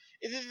 So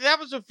that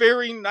was a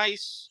very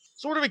nice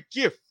sort of a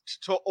gift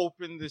to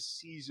open this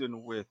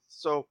season with.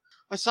 So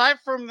aside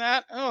from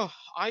that,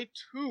 I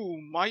too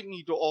might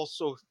need to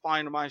also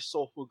find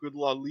myself a good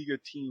La Liga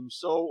team.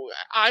 So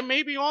I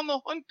may be on the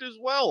hunt as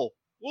well.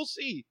 We'll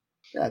see.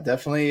 Yeah,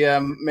 definitely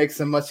makes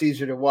them much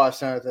easier to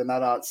watch now that they're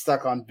not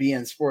stuck on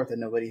BN Sport that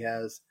nobody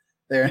has.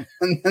 They're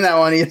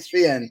now on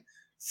ESPN.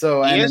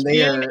 So and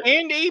they are,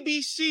 and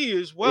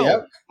ABC as well.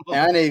 Yep,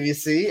 and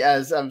ABC,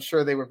 as I'm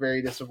sure they were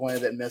very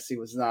disappointed that Messi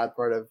was not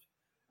part of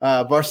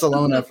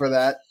Barcelona for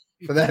that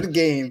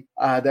game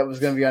that was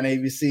going to be on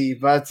ABC.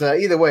 But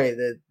either way,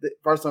 the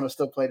Barcelona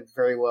still played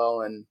very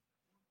well. And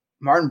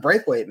Martin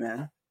Braithwaite,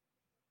 man.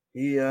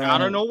 He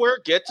out of nowhere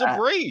gets a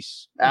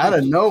brace. Out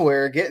of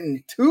nowhere,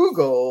 getting 2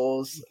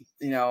 goals,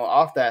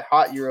 off that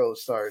hot Euro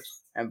start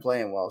and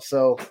playing well.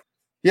 So,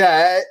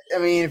 yeah, I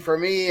mean, for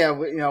me, I've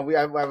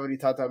already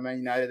talked about Man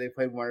United. They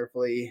played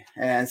wonderfully,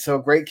 and so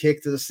great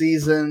kick to the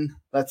season.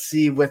 Let's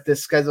see with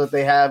this schedule that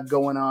they have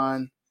going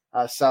on.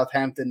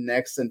 Southampton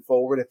next and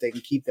forward, if they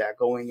can keep that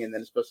going, and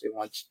then especially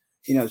once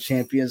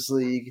Champions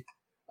League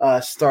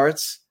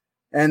starts,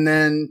 and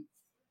then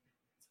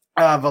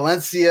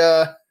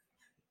Valencia.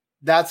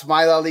 That's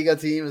my La Liga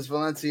team is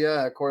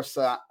Valencia. Of course,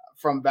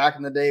 from back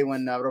in the day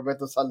when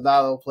Roberto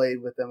Soldado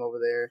played with them over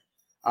there.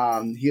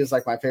 He was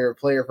like my favorite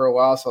player for a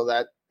while, so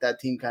that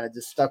team kind of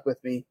just stuck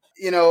with me.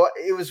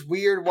 It was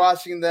weird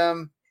watching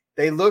them.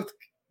 They looked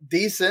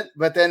decent,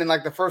 but then in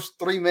like the first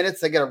 3 minutes,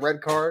 they get a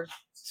red card.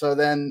 So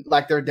then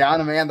like they're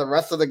down a man the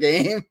rest of the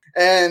game,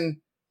 and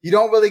you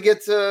don't really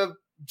get to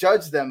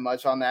judge them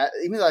much on that,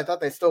 even though I thought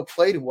they still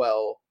played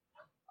well.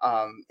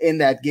 In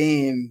that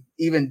game,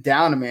 even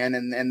down a man,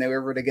 and they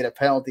were able to get a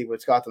penalty,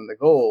 which got them the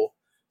goal.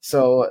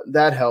 So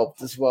that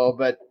helped as well.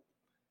 But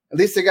at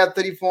least they got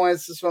 30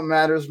 points. This one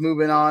matters.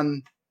 Moving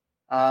on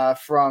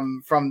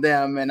from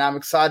them, and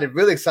I'm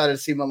really excited to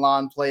see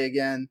Milan play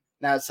again.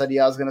 Now that Serie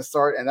A is going to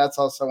start, and that's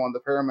also on the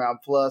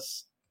Paramount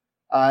Plus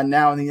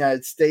now in the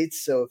United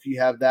States. So if you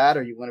have that,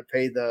 or you want to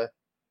pay the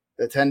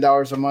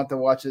 $10 a month to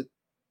watch it,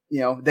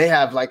 they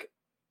have like.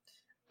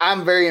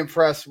 I'm very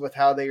impressed with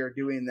how they are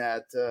doing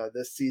that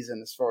this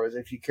season. As far as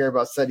if you care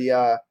about Serie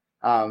A,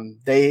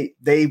 they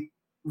give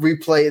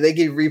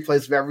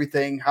replays of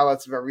everything,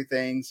 highlights of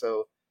everything.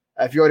 So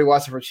if you already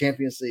watched it for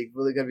Champions League,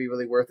 really going to be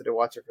really worth it to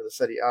watch it for the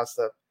Serie A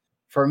stuff.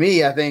 For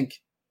me, I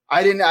think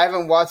I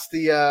haven't watched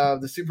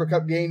the Super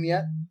Cup game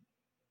yet,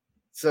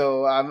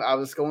 so I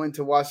was going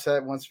to watch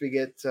that once we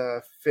get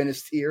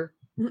finished here.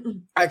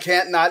 I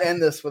can't not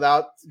end this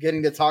without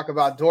getting to talk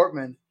about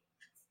Dortmund.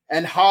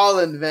 And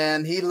Haaland,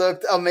 man, he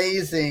looked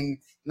amazing.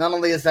 Not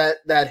only is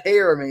that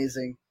hair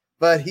amazing,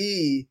 but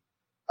he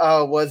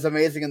was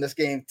amazing in this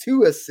game.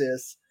 2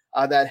 assists,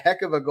 that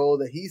heck of a goal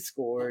that he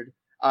scored.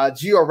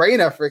 Gio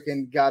Reyna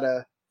freaking got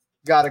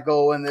a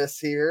goal in this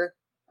here.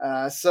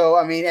 So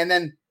I mean, and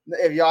then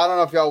I don't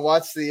know if y'all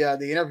watched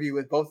the interview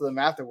with both of them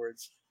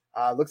afterwards.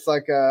 Looks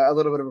like a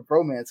little bit of a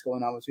bromance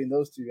going on between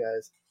those 2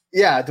 guys.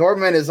 Yeah,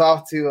 Dortmund is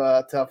off to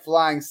a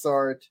flying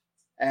start.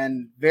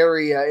 And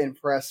very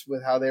impressed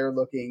with how they're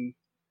looking.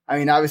 I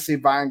mean, obviously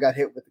Bayern got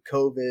hit with the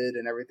COVID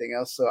and everything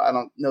else, so I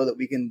don't know that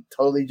we can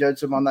totally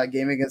judge them on that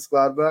game against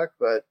Gladbach,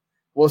 but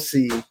we'll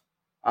see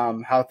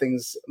how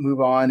things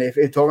move on. If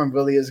Dortmund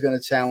really is going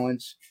to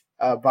challenge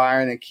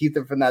Bayern and keep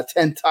them from that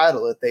 10th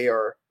title that they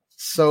are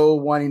so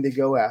wanting to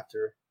go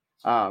after.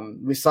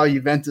 We saw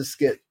Juventus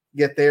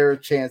get their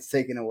chance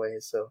taken away,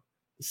 so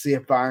we'll see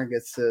if Bayern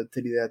gets to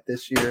do that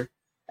this year.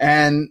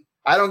 And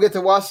I don't get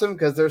to watch them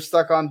because they're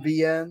stuck on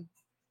BN.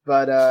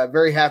 But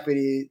very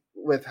happy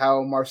with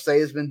how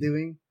Marseille has been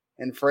doing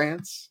in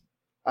France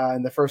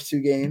in the first 2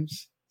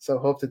 games. So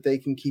hope that they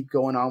can keep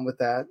going on with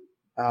that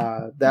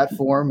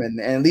form and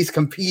at least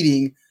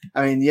competing.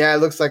 I mean, yeah, it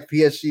looks like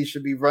PSG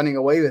should be running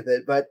away with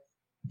it, but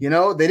they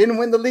didn't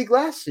win the league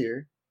last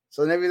year,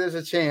 so maybe there's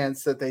a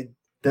chance that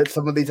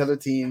some of these other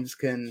teams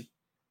can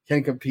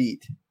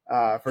compete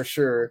for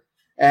sure.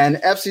 And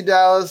FC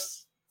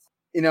Dallas,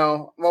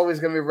 I'm always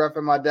going to be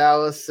repping my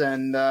Dallas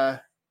and.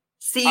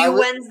 See you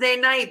Wednesday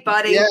night,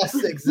 buddy. Yes,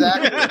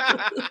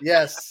 exactly.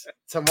 Yes.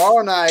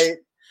 Tomorrow night,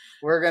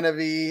 we're gonna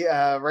be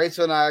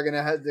Rachel and I are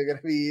they're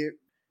gonna be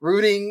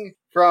rooting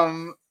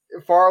from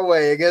far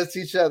away against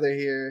each other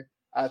here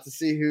to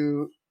see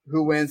who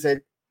wins.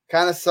 It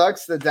kind of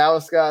sucks that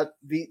Dallas got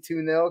beat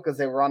 2-0 because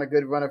they were on a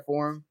good run of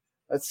form.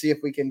 Let's see if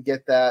we can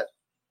get that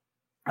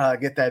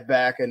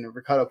back, and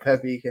Ricardo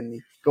Pepi can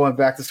be going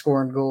back to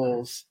scoring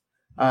goals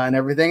and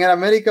everything. And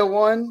America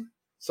won,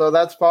 so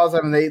that's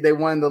positive. And they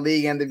won the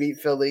league and they beat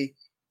Philly.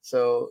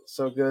 So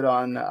good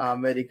on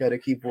America to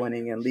keep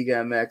winning in Liga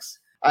MX.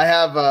 I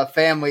have a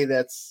family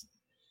that's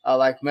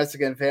like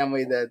Mexican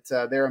family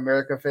that they're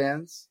America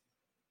fans.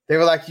 They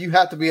were like, you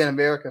have to be an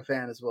America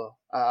fan as well,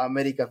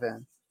 America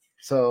fan.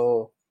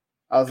 So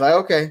I was like,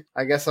 okay,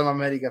 I guess I'm a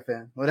America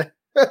fan.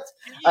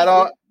 I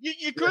don't.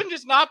 You couldn't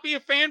just not be a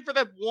fan for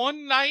that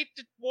one night,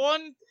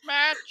 one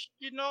match,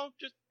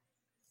 just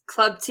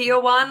Club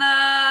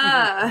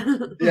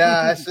Tijuana.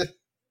 Yeah,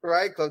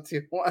 right, Club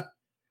Tijuana.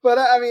 But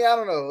I mean, I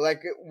don't know.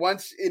 Like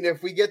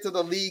if we get to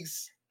the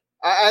leagues,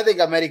 I think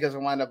Americas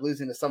will wind up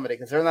losing to somebody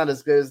because they're not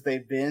as good as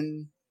they've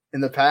been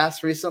in the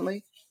past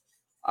recently.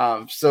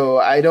 So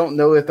I don't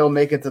know if they'll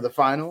make it to the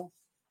final.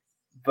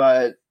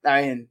 But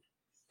I mean,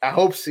 I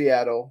hope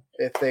Seattle,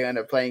 if they end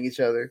up playing each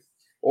other,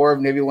 or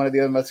maybe one of the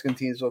other Mexican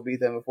teams will beat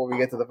them before we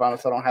get to the final,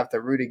 so I don't have to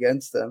root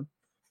against them.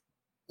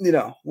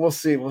 We'll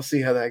see. We'll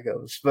see how that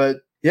goes. But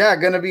yeah,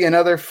 going to be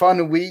another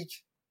fun week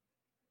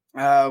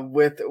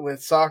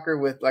with soccer.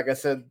 With, like I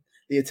said,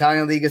 the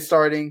Italian league is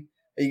starting.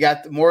 You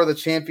got more of the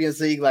Champions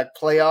League, like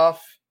playoff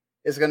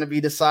is going to be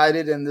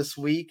decided in this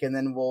week, and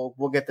then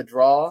we'll get the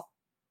draw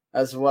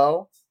as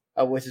well,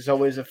 which is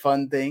always a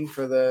fun thing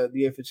for the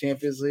UEFA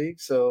Champions League.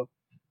 So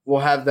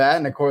we'll have that,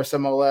 and of course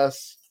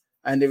MLS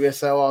and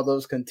WSL, all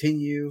those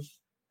continue,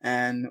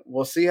 and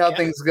we'll see how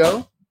things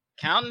go.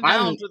 Counting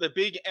down to the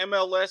big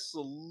MLS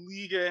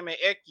Liga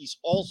MX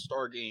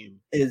All-Star game.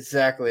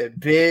 Exactly.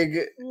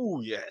 Big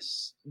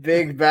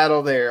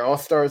battle there.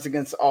 All-Stars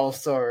against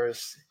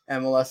All-Stars.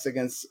 MLS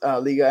against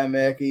Liga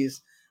MX.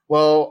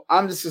 Well,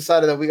 I'm just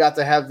excited that we got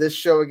to have this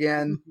show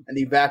again and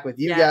be back with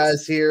you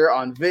guys here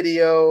on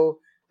video.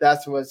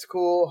 That's what's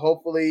cool.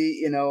 Hopefully,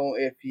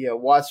 if you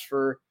watch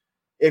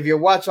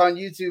on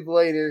YouTube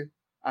later,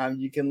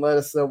 you can let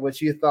us know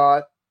what you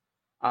thought.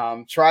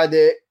 Try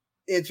to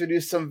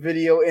introduce some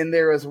video in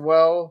there as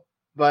well,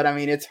 but I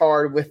mean it's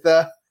hard with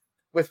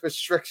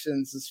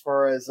restrictions as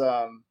far as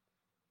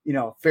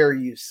fair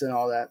use and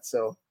all that.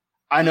 So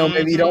I know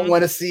maybe you don't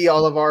want to see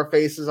all of our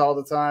faces all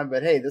the time,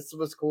 but hey, this is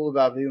what's cool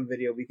about doing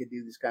video. We could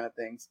do these kind of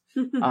things.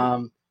 Let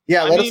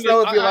us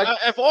know if you like.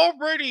 I've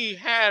already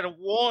had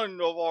one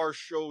of our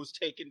shows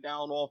taken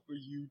down off of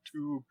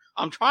YouTube.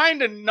 I'm trying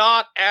to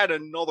not add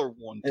another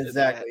one.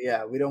 Exactly.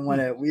 Yeah, we don't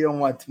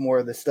want more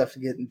of the stuff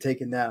getting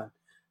taken down.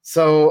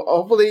 So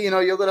hopefully,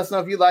 you'll let us know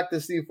if you like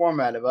this new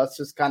format of us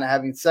just kind of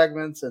having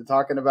segments and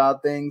talking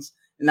about things,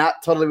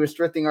 not totally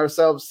restricting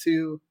ourselves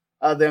to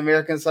the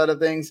American side of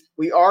things.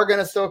 We are going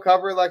to still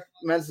cover like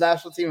men's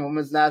national team,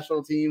 women's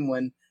national team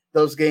when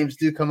those games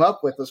do come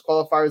up with those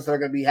qualifiers that are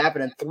going to be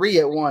happening 3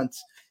 at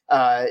once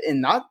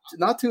in not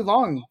too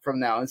long from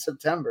now in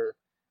September.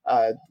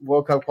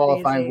 World Cup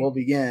qualifying will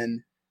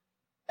begin.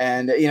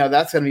 And,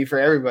 that's going to be for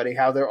everybody,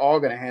 how they're all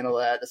going to handle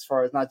that as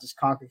far as not just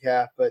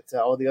CONCACAF, but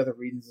all the other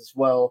regions as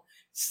well.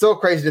 It's still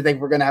crazy to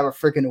think we're going to have a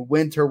freaking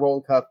Winter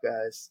World Cup,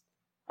 guys.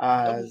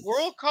 The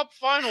World Cup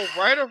final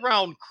right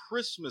around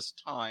Christmas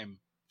time.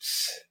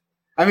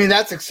 I mean,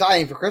 that's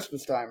exciting for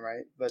Christmas time,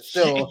 right? But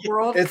still,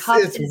 World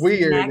Cup is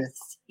weird.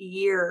 Next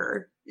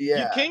year.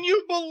 Yeah. Can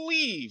you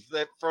believe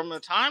that from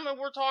the time that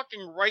we're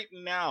talking right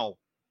now,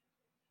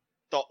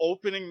 the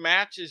opening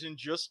match is in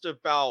just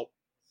about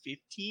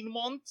 15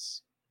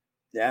 months?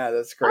 Yeah,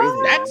 that's crazy.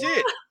 That's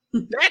it.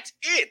 That's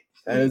it.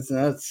 That is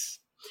nuts.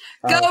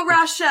 Go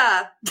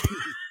Russia.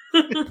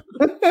 Build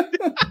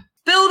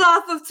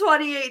off of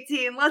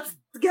 2018. Let's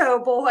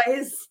go,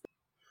 boys.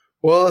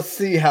 Well, let's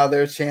see how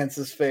their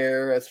chances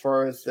fare as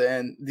far as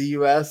the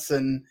U.S.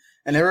 and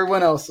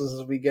everyone else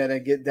as we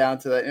get down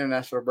to that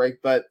international break.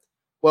 But,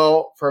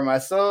 well, for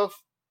myself,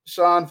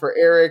 Sean, for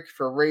Eric,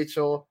 for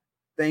Rachel,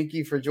 thank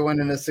you for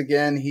joining us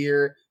again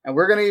here. And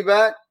we're going to be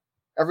back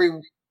every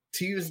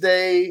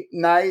Tuesday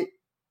night,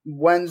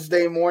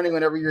 Wednesday morning,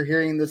 whenever you're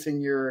hearing this in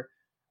your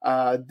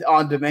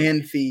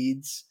on-demand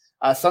feeds.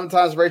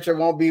 Sometimes Rachel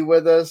won't be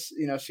with us.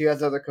 She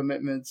has other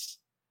commitments.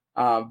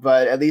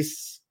 But at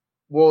least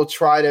we'll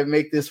try to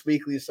make this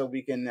weekly so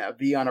we can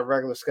be on a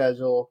regular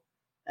schedule.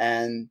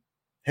 And,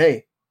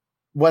 hey,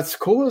 what's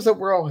cool is that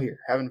we're all here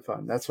having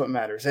fun. That's what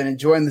matters. And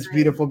enjoying this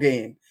beautiful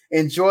game.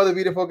 Enjoy the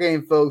beautiful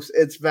game, folks.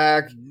 It's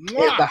back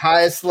at the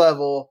highest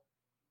level.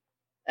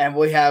 And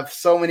we have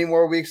so many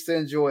more weeks to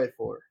enjoy it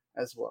for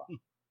as well.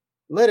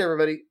 Later,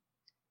 everybody.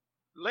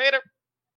 Later.